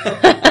way.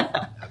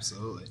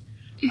 Absolutely.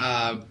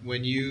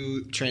 When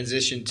you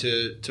transitioned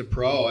to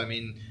pro, I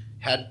mean,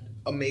 had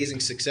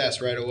amazing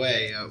success right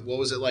away. What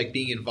was it like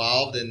being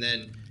involved and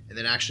then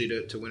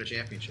actually to win a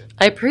championship?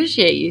 I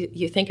appreciate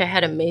you think I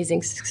had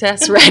amazing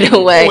success right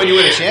away. Well, when you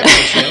win a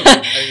championship,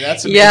 I mean,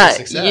 that's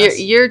amazing success.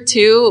 Year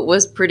 2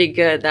 was pretty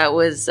good. That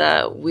was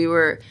we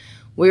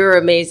were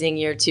amazing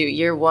year 2.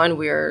 Year 1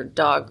 we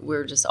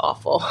were just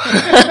awful.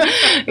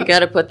 You got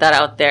to put that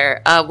out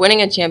there.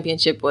 Winning a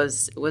championship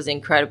was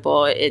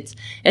incredible. It's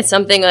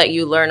something that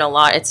you learn a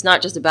lot. It's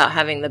not just about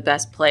having the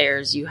best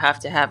players. You have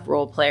to have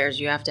role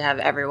players. You have to have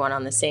everyone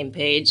on the same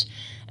page.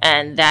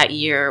 And that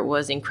year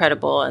was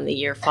incredible, and the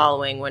year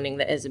following, winning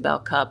the Isabel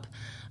Cup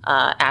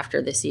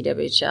after the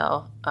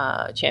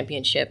CWHL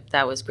championship,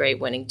 that was great,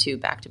 winning 2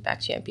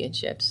 back-to-back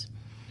championships.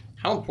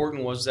 How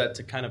important was that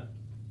to kind of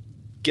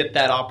get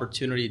that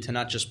opportunity to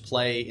not just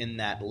play in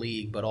that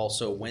league, but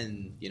also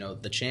win,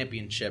 the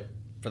championship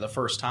for the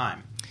first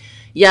time?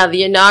 Yeah,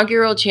 the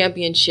inaugural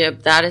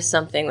championship, that is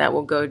something that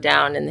will go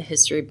down in the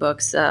history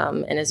books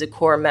and is a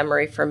core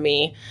memory for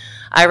me.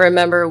 I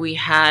remember we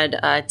had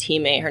a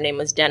teammate, her name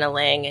was Dena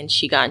Lang, and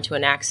she got into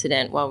an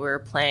accident while we were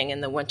playing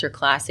in the Winter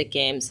Classic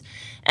games.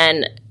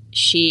 And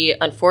she,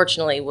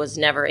 unfortunately, was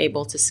never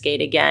able to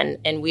skate again.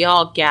 And we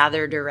all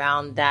gathered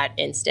around that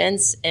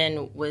instance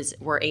and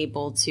were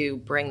able to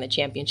bring the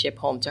championship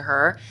home to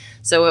her.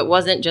 So it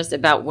wasn't just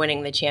about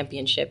winning the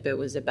championship. It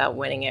was about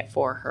winning it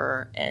for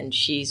her. And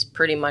she's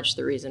pretty much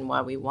the reason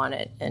why we won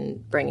it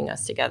and bringing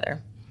us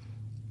together.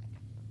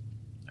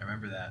 I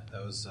remember that.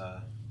 That was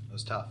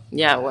tough.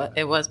 Yeah,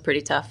 it was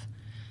pretty tough.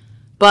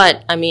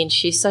 But, I mean,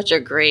 she's such a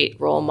great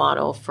role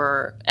model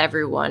for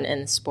everyone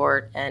in the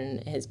sport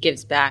and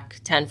gives back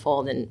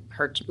tenfold, and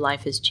her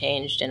life has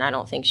changed, and I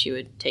don't think she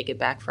would take it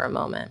back for a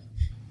moment.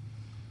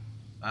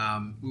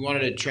 We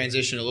wanted to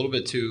transition a little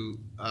bit to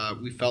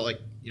we felt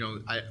like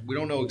we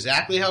don't know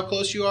exactly how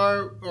close you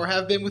are or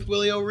have been with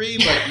Willie O'Ree,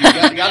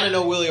 but you got to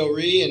know Willie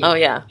O'Ree. And oh,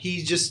 yeah.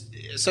 He's just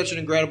such an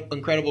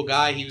incredible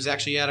guy. He was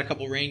actually at a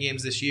couple rain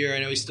games this year. I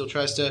know he still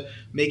tries to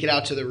make it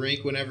out to the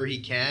rink whenever he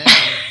can.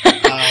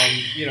 And,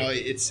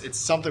 it's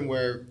something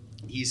where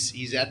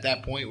he's at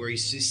that point where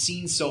he's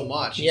seen so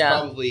much. He's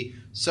probably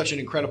such an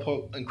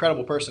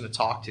incredible person to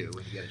talk to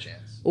when you get a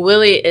chance.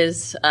 Willie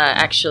is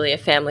actually a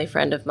family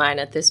friend of mine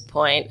at this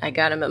point. I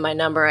got him at my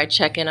number. I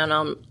check in on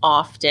him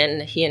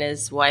often. He and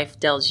his wife,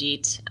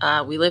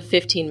 Deljeet. We live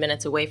 15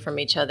 minutes away from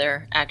each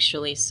other,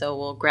 actually, so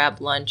we'll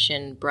grab lunch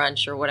and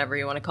brunch or whatever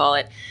you want to call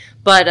it.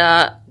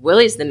 But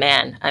Willie's the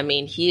man. I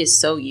mean, he is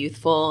so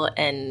youthful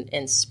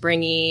and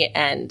springy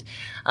and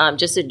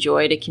just a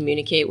joy to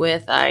communicate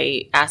with.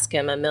 I ask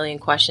him a million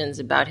questions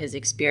about his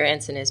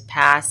experience and his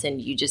past, and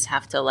you just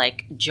have to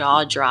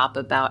jaw drop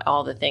about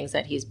all the things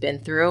that he's been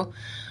through.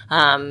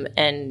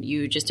 And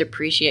you just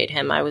appreciate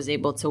him. I was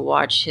able to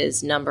watch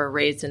his number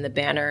raised in the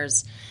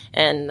banners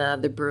and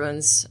the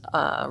Bruins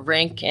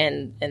rink,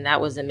 and that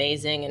was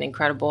amazing and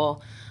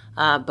incredible.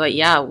 But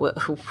yeah,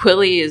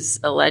 Willie is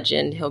a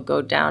legend. He'll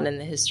go down in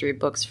the history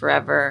books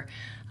forever.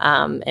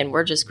 And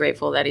we're just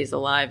grateful that he's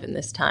alive in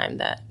this time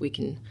that we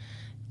can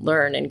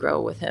learn and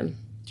grow with him.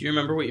 Do you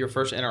remember what your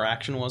first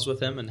interaction was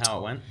with him and how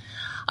it went?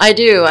 I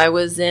do. I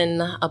was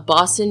in a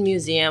Boston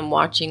museum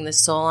watching the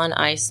Soul on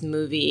Ice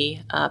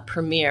movie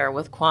premiere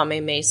with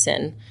Kwame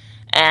Mason.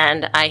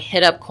 And I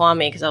hit up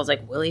Kwame because I was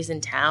like, Willie's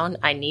in town.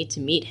 I need to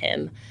meet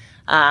him.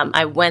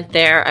 I went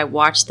there. I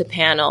watched the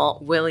panel.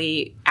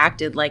 Willie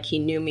acted like he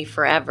knew me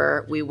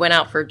forever. We went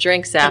out for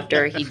drinks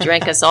after. He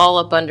drank us all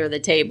up under the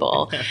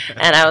table.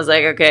 And I was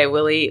like, okay,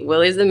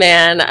 Willie's the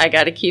man. I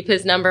got to keep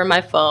his number in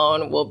my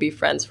phone. We'll be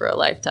friends for a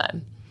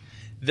lifetime.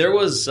 There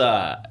was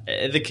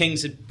the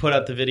Kings had put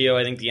out the video.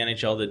 I think the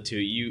NHL did too.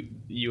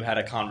 You had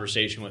a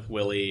conversation with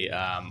Willie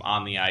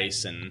on the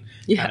ice and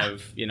kind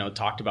of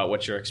talked about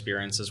what your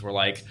experiences were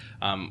like.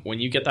 When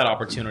you get that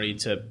opportunity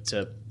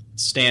to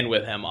stand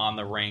with him on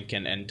the rink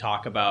and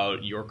talk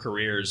about your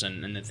careers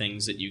and the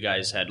things that you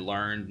guys had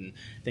learned and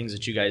things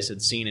that you guys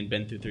had seen and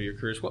been through your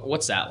careers,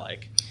 what's that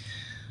like?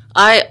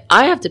 I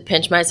have to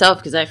pinch myself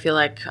because I feel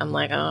like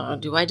oh,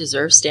 do I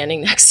deserve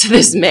standing next to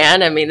this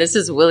man? I mean, this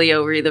is Willie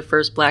O'Ree, the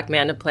first black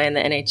man to play in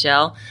the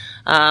NHL.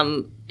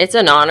 It's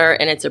an honor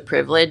and it's a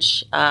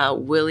privilege.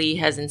 Willie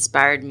has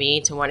inspired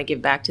me to want to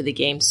give back to the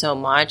game so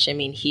much. I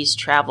mean, he's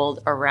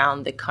traveled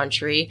around the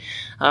country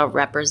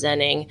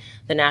representing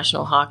the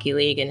National Hockey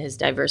League in his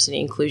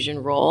diversity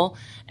inclusion role.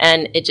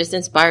 And it just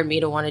inspired me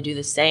to want to do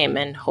the same.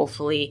 And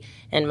hopefully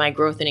in my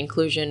growth and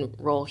inclusion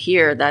role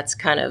here, that's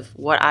kind of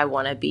what I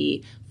want to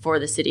be for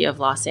the city of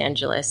Los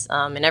Angeles.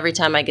 And every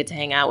time I get to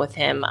hang out with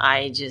him,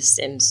 I just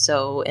am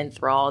so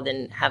enthralled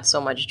and have so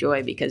much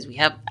joy because we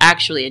have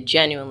actually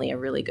genuinely a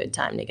really good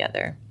time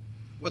together.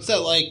 What's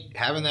that like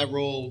having that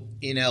role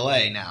in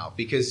LA now?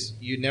 Because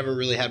you never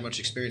really had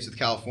much experience with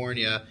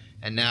California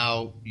and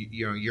now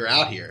you're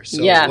out here.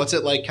 So what's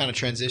it like kind of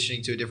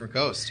transitioning to a different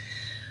coast?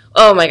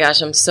 Oh my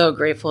gosh, I'm so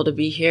grateful to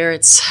be here.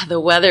 The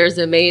weather is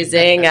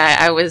amazing.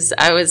 I was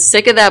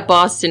sick of that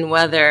Boston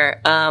weather.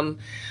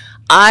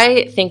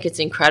 I think it's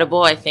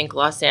incredible. I think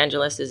Los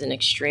Angeles is an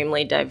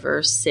extremely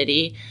diverse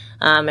city.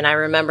 And I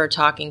remember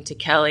talking to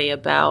Kelly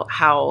about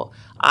how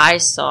I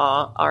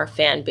saw our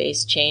fan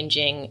base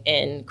changing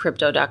in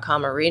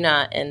Crypto.com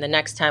Arena. And the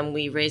next time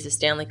we raise a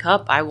Stanley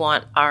Cup, I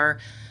want our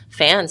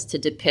fans to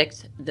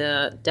depict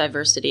the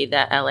diversity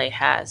that LA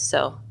has.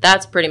 So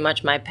that's pretty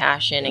much my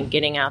passion and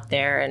getting out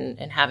there and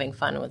having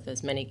fun with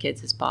as many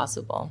kids as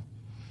possible.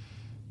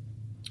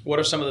 What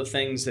are some of the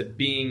things that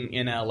being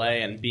in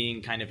LA and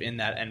being kind of in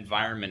that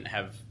environment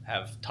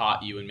have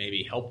taught you and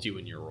maybe helped you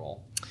in your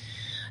role?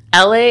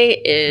 LA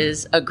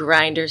is a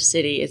grinder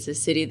city. It's a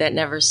city that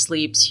never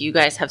sleeps. You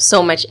guys have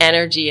so much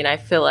energy, and I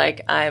feel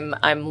like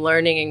I'm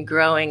learning and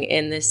growing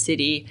in this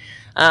city.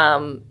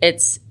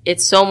 It's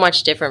so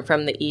much different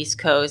from the East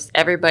Coast.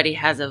 Everybody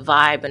has a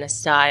vibe and a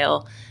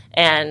style.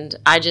 And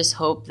I just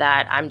hope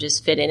that I'm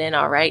just fitting in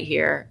all right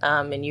here.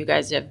 And you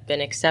guys have been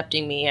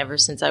accepting me ever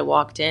since I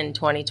walked in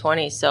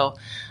 2020. So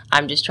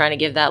I'm just trying to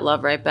give that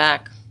love right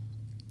back.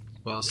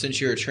 Well,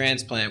 since you're a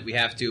transplant, we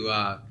have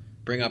to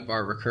bring up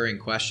our recurring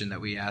question that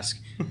we ask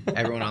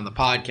everyone on the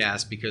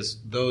podcast, because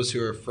those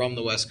who are from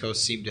the West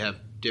Coast seem to have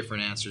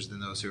different answers than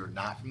those who are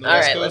not from the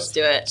West Coast. All right, let's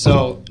do it.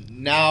 So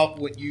now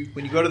when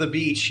you go to the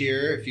beach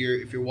here, if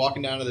you're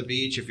walking down to the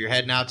beach, if you're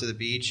heading out to the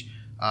beach,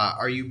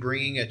 are you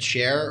bringing a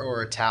chair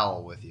or a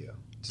towel with you?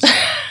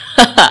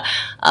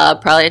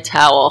 Probably a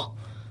towel.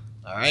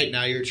 All right,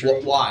 now you're a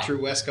true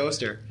West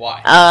Coaster.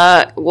 Why?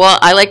 Well,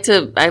 I like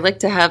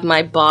to have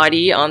my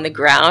body on the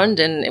ground,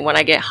 and when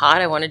I get hot,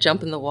 I want to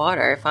jump in the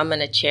water. If I'm in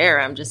a chair,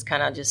 I'm just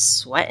kind of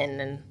sweating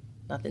and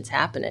nothing's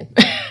happening.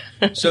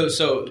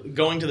 So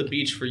going to the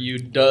beach for you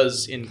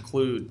does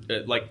include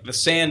the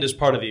sand is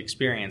part of the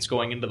experience.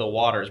 Going into the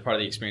water is part of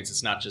the experience.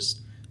 It's not just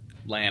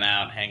laying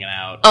out, hanging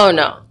out. Oh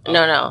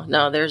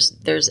no.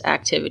 There's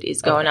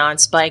activities going on.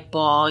 Spike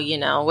ball,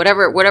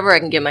 whatever I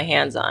can get my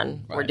hands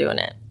on, we're doing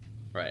it.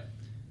 Right.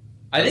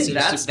 I think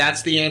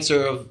that's the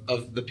answer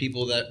of the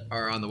people that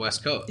are on the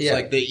West Coast. Yeah.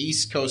 Like the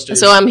East Coasters.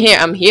 So I'm here.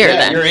 Yeah,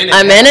 then. you're in it.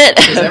 I'm in it.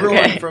 Because Okay.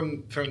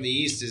 everyone from the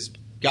East has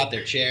got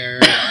their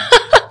chair.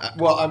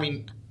 Well, I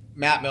mean,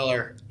 Matt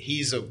Miller,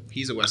 he's a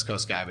West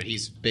Coast guy, but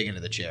he's big into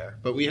the chair.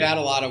 But we've had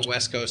a lot of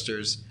West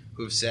Coasters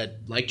who've said,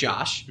 like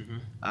Josh,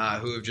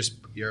 who have just,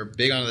 you're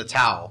big on the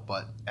towel.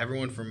 But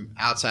everyone from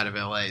outside of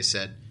LA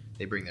said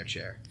they bring their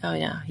chair. Oh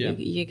yeah.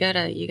 You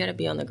gotta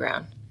be on the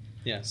ground.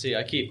 Yeah, see,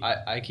 I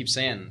keep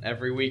saying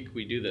every week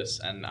we do this,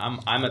 and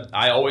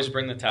I always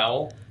bring the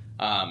towel,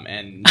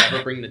 and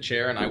never bring the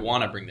chair, and I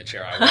want to bring the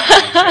chair. I want to be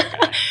the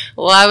chair guy.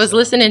 Well, I was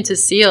listening to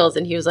Seals,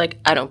 and he was like,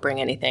 "I don't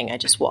bring anything. I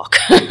just walk."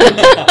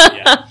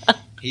 Yeah.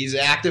 He's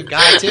an active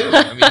guy too.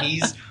 I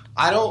mean,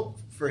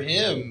 for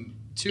him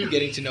too,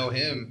 getting to know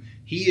him,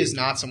 he is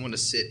not someone to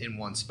sit in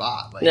one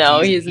spot. Like, no,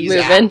 he's moving.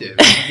 Active.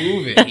 He's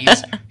moving.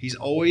 He's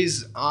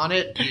always on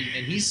it,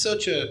 and he's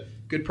such a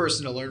good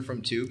person to learn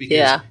from too,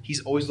 because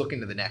he's always looking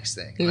to the next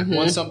thing. Like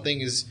once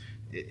something is,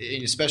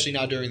 and especially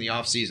now during the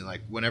off season,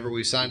 like whenever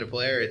we've signed a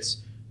player, it's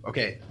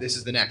okay. This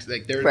is the next.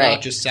 Like they're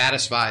not just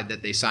satisfied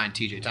that they signed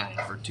TJ Tiny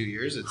for 2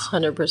 years. It's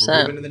 100%.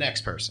 We're moving to the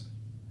next person.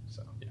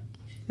 So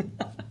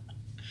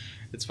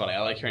It's funny.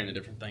 I like hearing the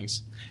different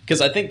things, because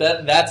I think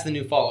that's the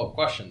new follow up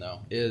question though.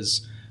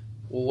 Is,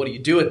 well, what do you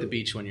do at the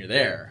beach when you're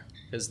there?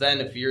 Because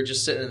then if you're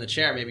just sitting in the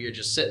chair, maybe you're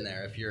just sitting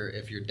there. If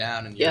you're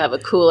down and you have a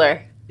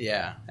cooler.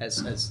 Yeah,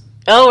 as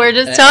oh, we're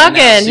just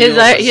talking. His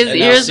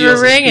ears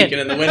were ringing. Peeking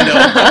in the window.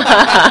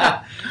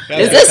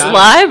 Is this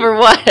live or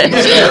what?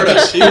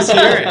 She's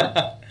hearing.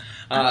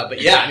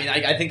 But yeah, I mean,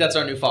 I think that's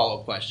our new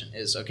follow-up question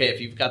is, okay,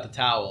 if you've got the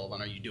towel,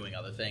 then are you doing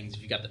other things?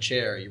 If you've got the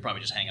chair, you're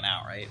probably just hanging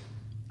out, right?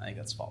 I think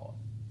that's follow-up.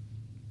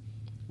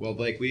 Well,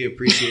 Blake, we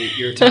appreciate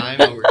your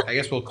time. I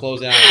guess we'll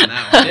close out on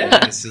that one.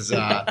 Yeah. This is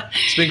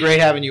it's been great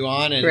having you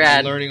on and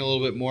learning a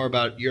little bit more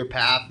about your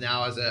path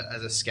now as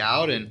a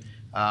scout, and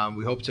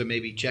we hope to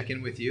maybe check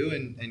in with you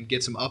and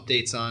get some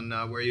updates on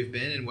where you've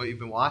been and what you've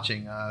been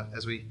watching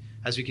as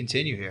we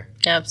continue here.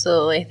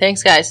 Absolutely.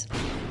 Thanks, guys.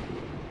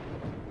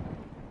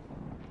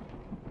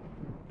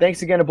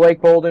 Thanks again to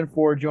Blake Bolden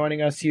for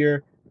joining us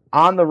here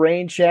on the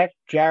Rain Check.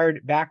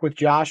 Jared back with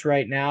Josh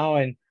right now.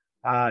 And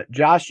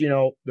Josh,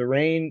 the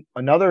Rain,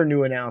 another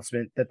new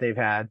announcement that they've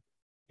had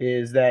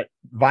is that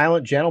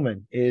Violent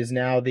Gentleman is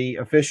now the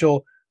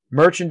official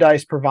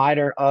merchandise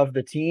provider of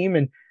the team.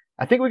 And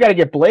I think we got to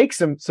get Blake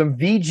some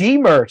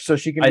VG merch so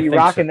she can be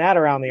rocking that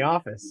around the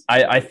office.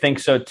 I think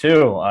so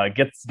too.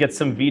 Get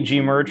some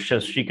VG merch so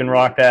she can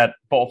rock that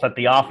both at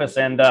the office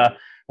and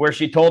where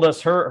she told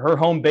us her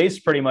home base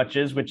pretty much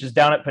is, which is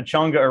down at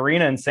Pechanga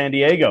Arena in San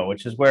Diego,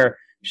 which is where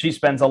she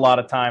spends a lot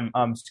of time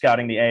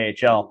scouting the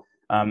AHL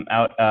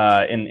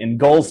out in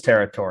goals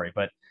territory.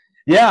 But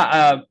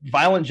yeah,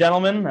 Violent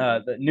Gentleman,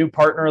 the new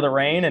partner of the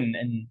Rain,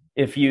 and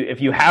if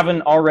you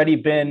haven't already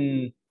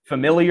been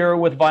familiar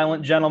with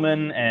Violent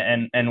Gentleman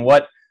and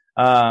what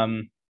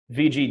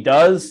VG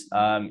does,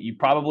 you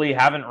probably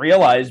haven't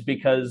realized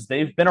because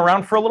they've been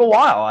around for a little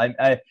while.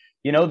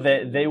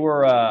 They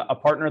were a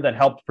partner that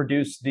helped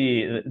produce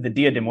the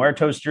Dia de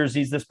Muertos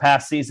jerseys this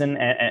past season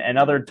and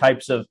other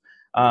types of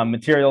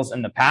materials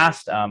in the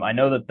past. I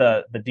know that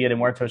the Dia de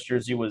Muertos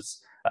jersey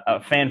was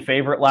a fan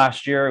favorite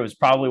last year. It was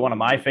probably one of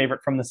my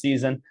favorite from the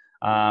season.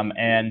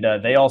 And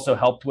they also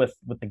helped with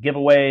the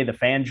giveaway, the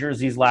fan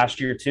jerseys last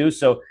year too.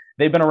 So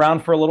they've been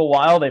around for a little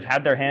while. They've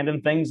had their hand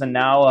in things, and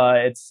now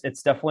it's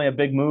definitely a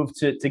big move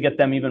to get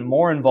them even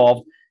more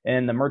involved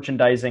in the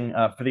merchandising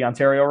for the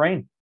Ontario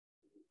Reign.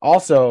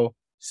 Also,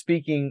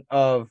 speaking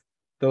of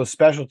those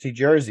specialty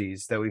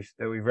jerseys that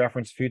we've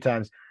referenced a few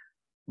times,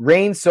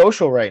 Reign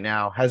Social right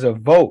now has a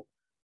vote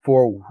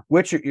for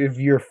which was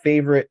your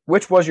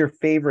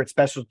favorite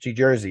specialty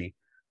jersey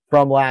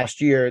from last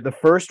year. The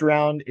first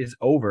round is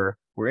over.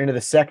 We're into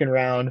the second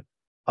round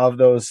of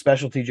those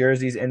specialty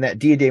jerseys, and that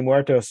Dia de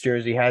Muertos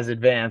jersey has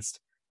advanced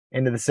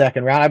into the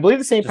second round. I believe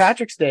the St.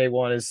 Patrick's Day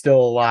one is still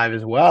alive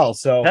as well.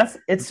 So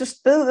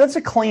that's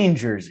a clean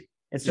jersey.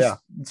 It's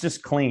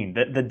just clean.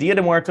 The Dia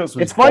de Muertos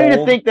was It's funny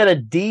bold. to think that a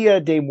Dia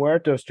de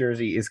Muertos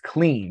jersey is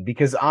clean,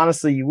 because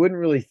honestly, you wouldn't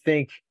really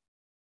think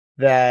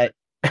that,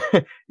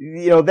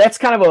 that's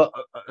kind of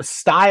a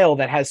style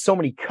that has so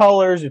many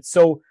colors. It's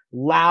so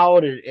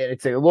loud and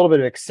it's a little bit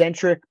of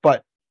eccentric,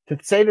 but to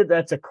say that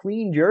that's a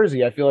clean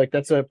jersey, I feel like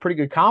that's a pretty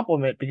good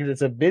compliment because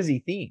it's a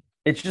busy theme.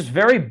 It's just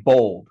very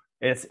bold.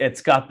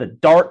 It's got the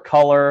dark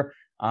color,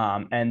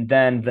 and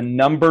then the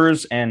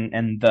numbers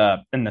and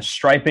the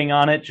striping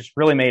on it just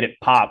really made it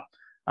pop.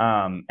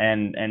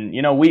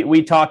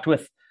 We talked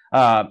with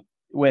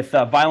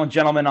Violent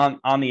Gentleman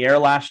on the air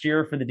last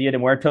year for the Dia de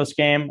Muertos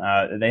game.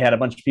 They had a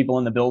bunch of people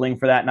in the building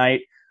for that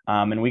night,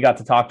 and we got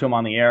to talk to him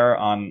on the air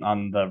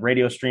on the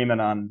radio stream and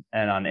on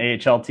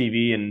AHL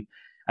TV. And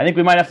I think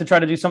we might have to try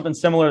to do something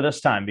similar this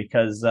time,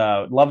 because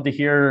love to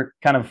hear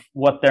kind of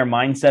what their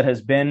mindset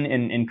has been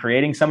in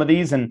creating some of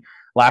these. And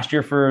last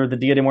year for the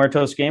Dia de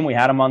Muertos game, we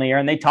had them on the air,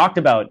 and they talked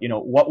about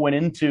what went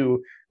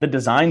into the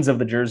designs of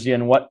the jersey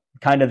and what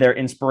kind of their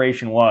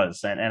inspiration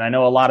was. And I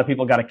know a lot of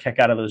people got a kick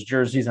out of those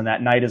jerseys and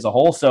that night as a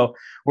whole. So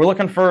we're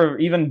looking for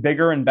even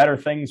bigger and better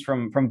things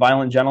from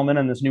Violent Gentlemen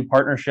and this new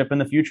partnership in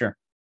the future.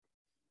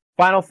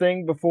 Final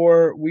thing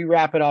before we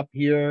wrap it up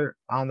here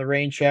on the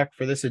Reign Check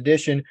for this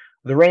edition,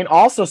 the Reign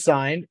also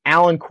signed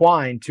Alan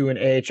Quine to an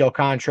AHL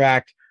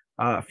contract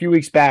a few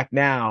weeks back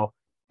now.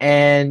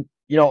 And,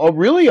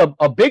 really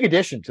a big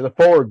addition to the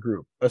forward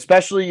group,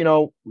 especially,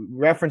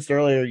 referenced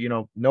earlier,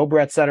 no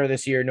Brett Sutter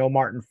this year, no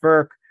Martin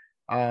Ferk.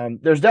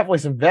 There's definitely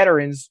some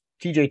veterans.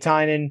 TJ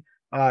Tynan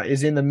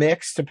is in the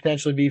mix to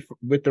potentially be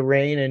with the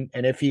Reign.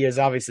 And if he is,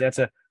 obviously that's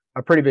a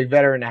pretty big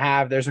veteran to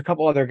have. There's a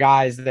couple other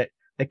guys that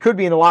could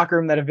be in the locker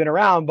room that have been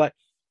around, but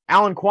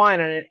Alan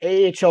Quine on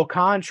an AHL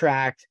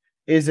contract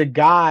is a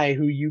guy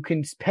who you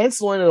can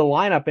pencil into the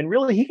lineup, and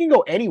really he can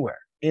go anywhere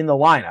in the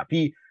lineup.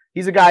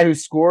 He's a guy who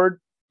scored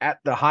at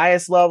the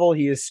highest level.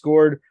 He has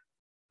scored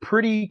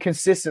pretty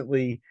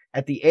consistently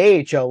at the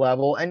AHL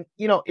level. And,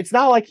 it's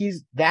not like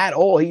he's that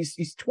old.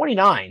 He's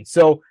 29.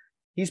 So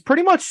he's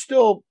pretty much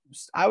still,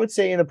 I would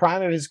say, in the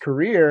prime of his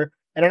career,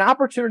 and an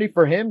opportunity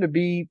for him to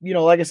be,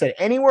 like I said,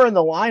 anywhere in the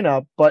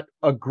lineup, but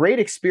a great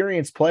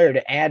experienced player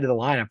to add to the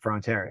lineup for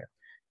Ontario.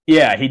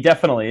 Yeah, he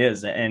definitely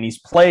is. And he's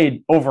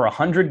played over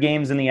 100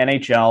 games in the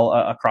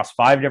NHL across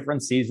 5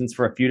 different seasons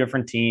for a few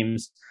different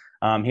teams.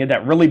 He had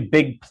that really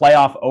big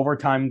playoff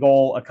overtime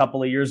goal a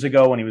couple of years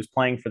ago when he was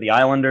playing for the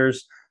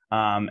Islanders.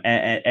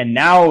 And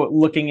now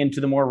looking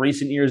into the more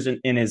recent years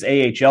in his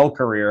AHL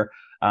career,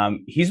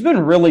 he's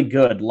been really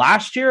good.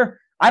 Last year,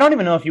 I don't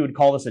even know if you would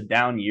call this a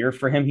down year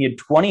for him. He had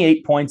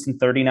 28 points in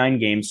 39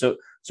 games. So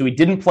he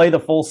didn't play the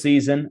full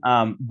season.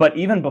 But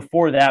even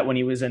before that, when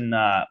he was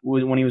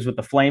when he was with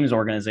the Flames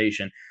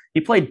organization,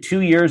 he played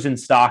 2 years in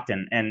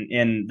Stockton, and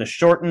in the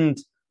shortened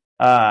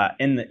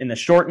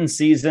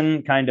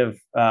season, kind of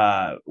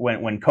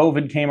when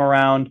COVID came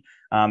around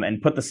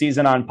and put the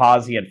season on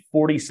pause, he had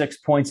 46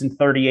 points in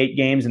 38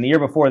 games. And the year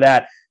before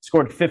that,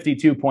 scored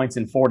 52 points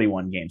in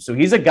 41 games. So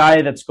he's a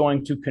guy that's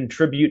going to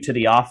contribute to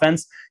the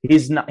offense.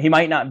 He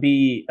might not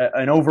be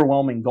an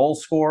overwhelming goal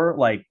scorer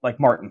like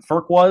Martin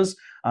Ferk was.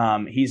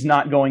 He's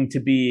not going to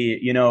be,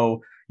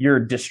 your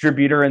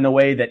distributor in the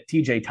way that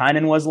TJ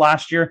Tynan was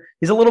last year.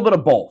 He's a little bit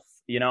of both,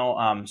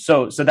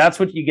 So that's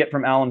what you get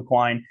from Alan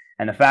Quine.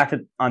 And the fact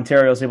that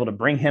Ontario is able to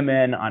bring him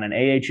in on an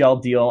AHL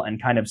deal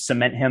and kind of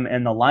cement him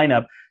in the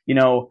lineup,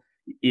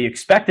 you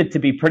expect it to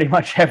be pretty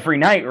much every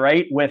night,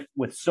 right?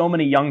 With so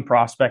many young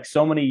prospects,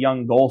 so many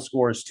young goal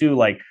scorers too,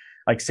 like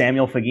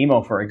Samuel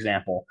Fagemo, for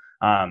example.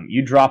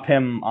 You drop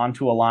him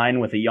onto a line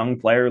with a young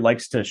player who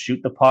likes to shoot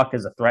the puck,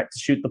 as a threat to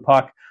shoot the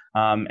puck,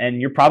 and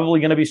you're probably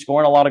going to be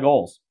scoring a lot of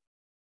goals.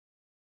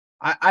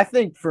 I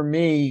think for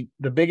me,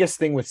 the biggest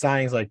thing with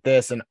signings like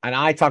this, and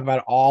I talk about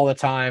it all the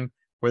time,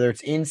 whether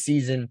it's in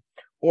season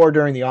or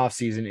during the off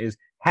season, is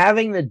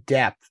having the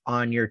depth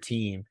on your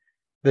team,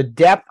 the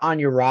depth on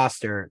your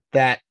roster,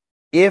 that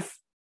if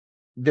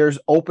there's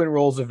open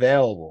roles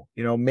available,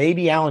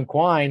 maybe Alan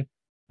Quine,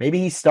 maybe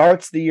he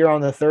starts the year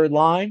on the third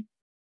line,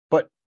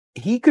 but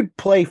he could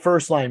play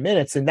first line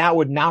minutes, and that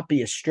would not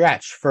be a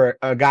stretch for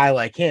a guy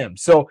like him.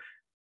 So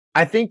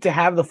I think to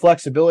have the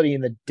flexibility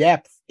and the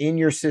depth in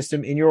your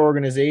system, in your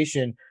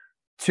organization,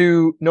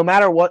 to no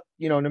matter what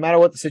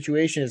the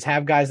situation is,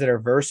 have guys that are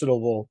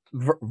versatile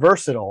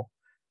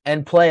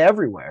and play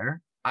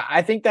everywhere.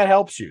 I think that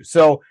helps you.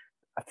 So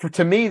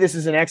to me, this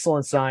is an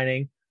excellent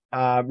signing.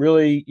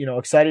 Really,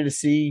 excited to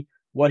see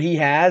what he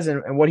has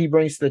and what he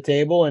brings to the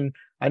table. And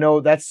I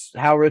know that's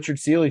how Richard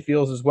Seeley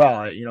feels as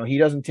well. He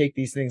doesn't take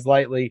these things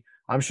lightly.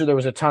 I'm sure there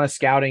was a ton of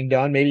scouting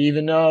done, maybe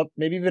even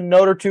a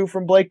note or two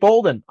from Blake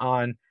Bolden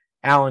on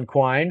Alan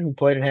Quine, who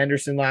played in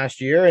Henderson last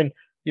year. And,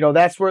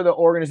 that's where the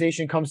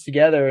organization comes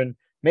together and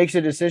makes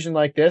a decision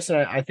like this. And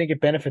I think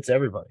it benefits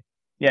everybody.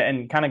 Yeah.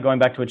 And kind of going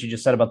back to what you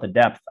just said about the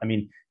depth. I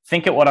mean,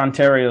 think at what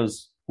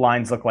Ontario's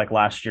lines look like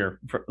last year,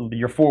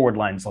 your forward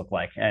lines look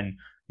like. And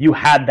you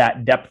had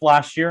that depth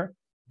last year,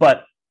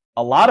 but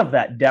a lot of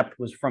that depth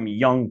was from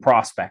young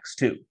prospects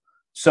too.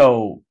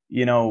 So,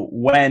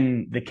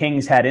 when the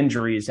Kings had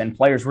injuries and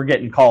players were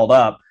getting called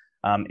up,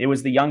 it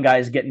was the young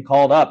guys getting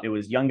called up. It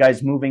was young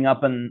guys moving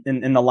up in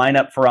the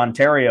lineup for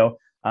Ontario.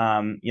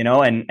 And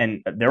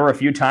there were a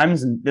few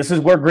times, and this is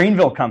where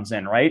Greenville comes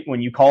in, right?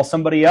 When you call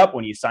somebody up,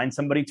 when you sign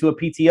somebody to a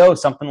PTO,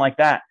 something like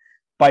that.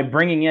 By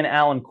bringing in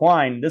Alan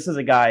Quine, this is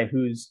a guy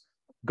who's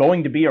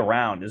going to be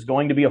around, is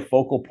going to be a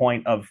focal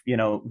point of,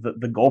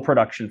 the goal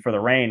production for the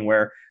Reign,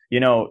 where,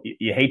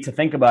 you hate to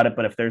think about it,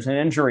 but if there's an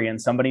injury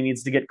and somebody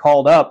needs to get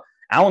called up,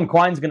 Alan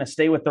Quine's going to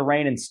stay with the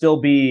Reign and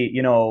still be,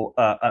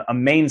 a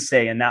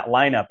mainstay in that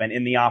lineup and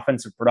in the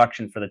offensive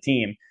production for the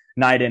team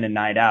night in and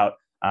night out.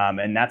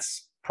 And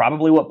that's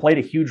probably what played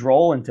a huge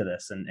role into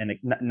this. And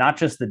not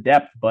just the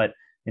depth, but,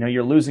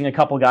 you're losing a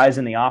couple guys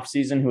in the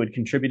offseason who had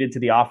contributed to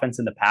the offense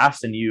in the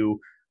past, and you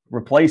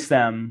replace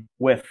them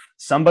with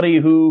somebody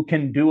who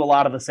can do a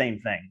lot of the same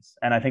things.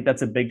 And I think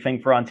that's a big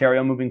thing for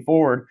Ontario moving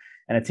forward,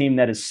 and a team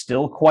that is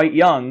still quite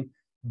young.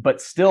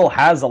 but still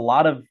has a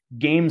lot of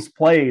games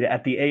played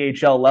at the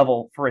AHL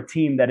level for a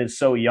team that is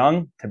so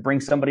young. To bring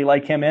somebody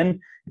like him in,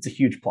 it's a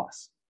huge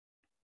plus.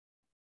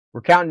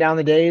 We're counting down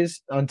the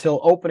days until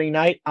opening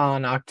night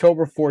on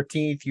October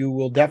 14th. You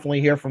will definitely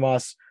hear from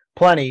us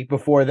plenty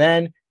before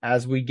then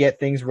as we get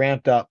things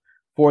ramped up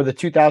for the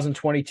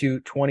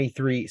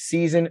 2022-23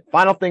 season.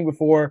 Final thing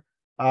before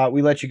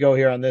we let you go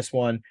here on this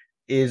one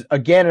is,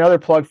 again, another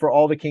plug for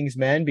all the Kings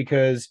men,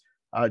 because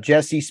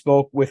Jesse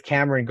spoke with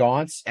Cameron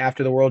Gauntz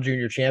after the World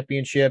Junior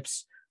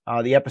Championships.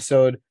 The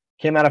episode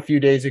came out a few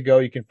days ago.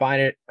 You can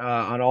find it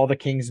on all the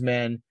Kings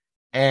men,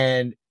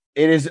 and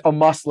it is a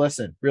must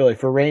listen, really,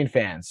 for Reign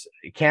fans.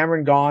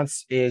 Cameron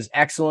Gauntz is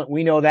excellent.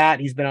 We know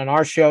that. He's been on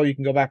our show. You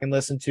can go back and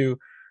listen to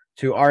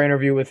our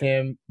interview with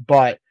him.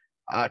 But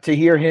to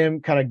hear him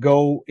kind of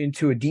go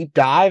into a deep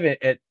dive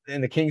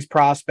in the Kings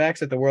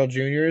prospects at the World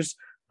Juniors,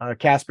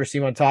 Casper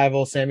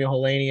Simontaival, Samuel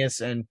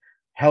Hellenius, and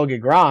Helge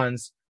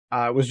Grans,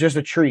 was just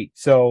a treat.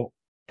 So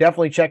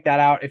definitely check that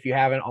out if you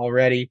haven't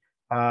already.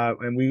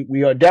 And we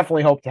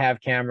definitely hope to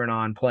have Cameron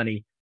on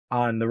plenty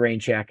on the Rain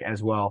Check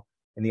as well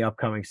in the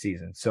upcoming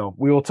season. So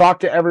we will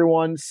talk to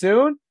everyone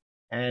soon,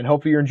 and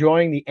hope you're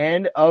enjoying the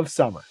end of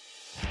summer.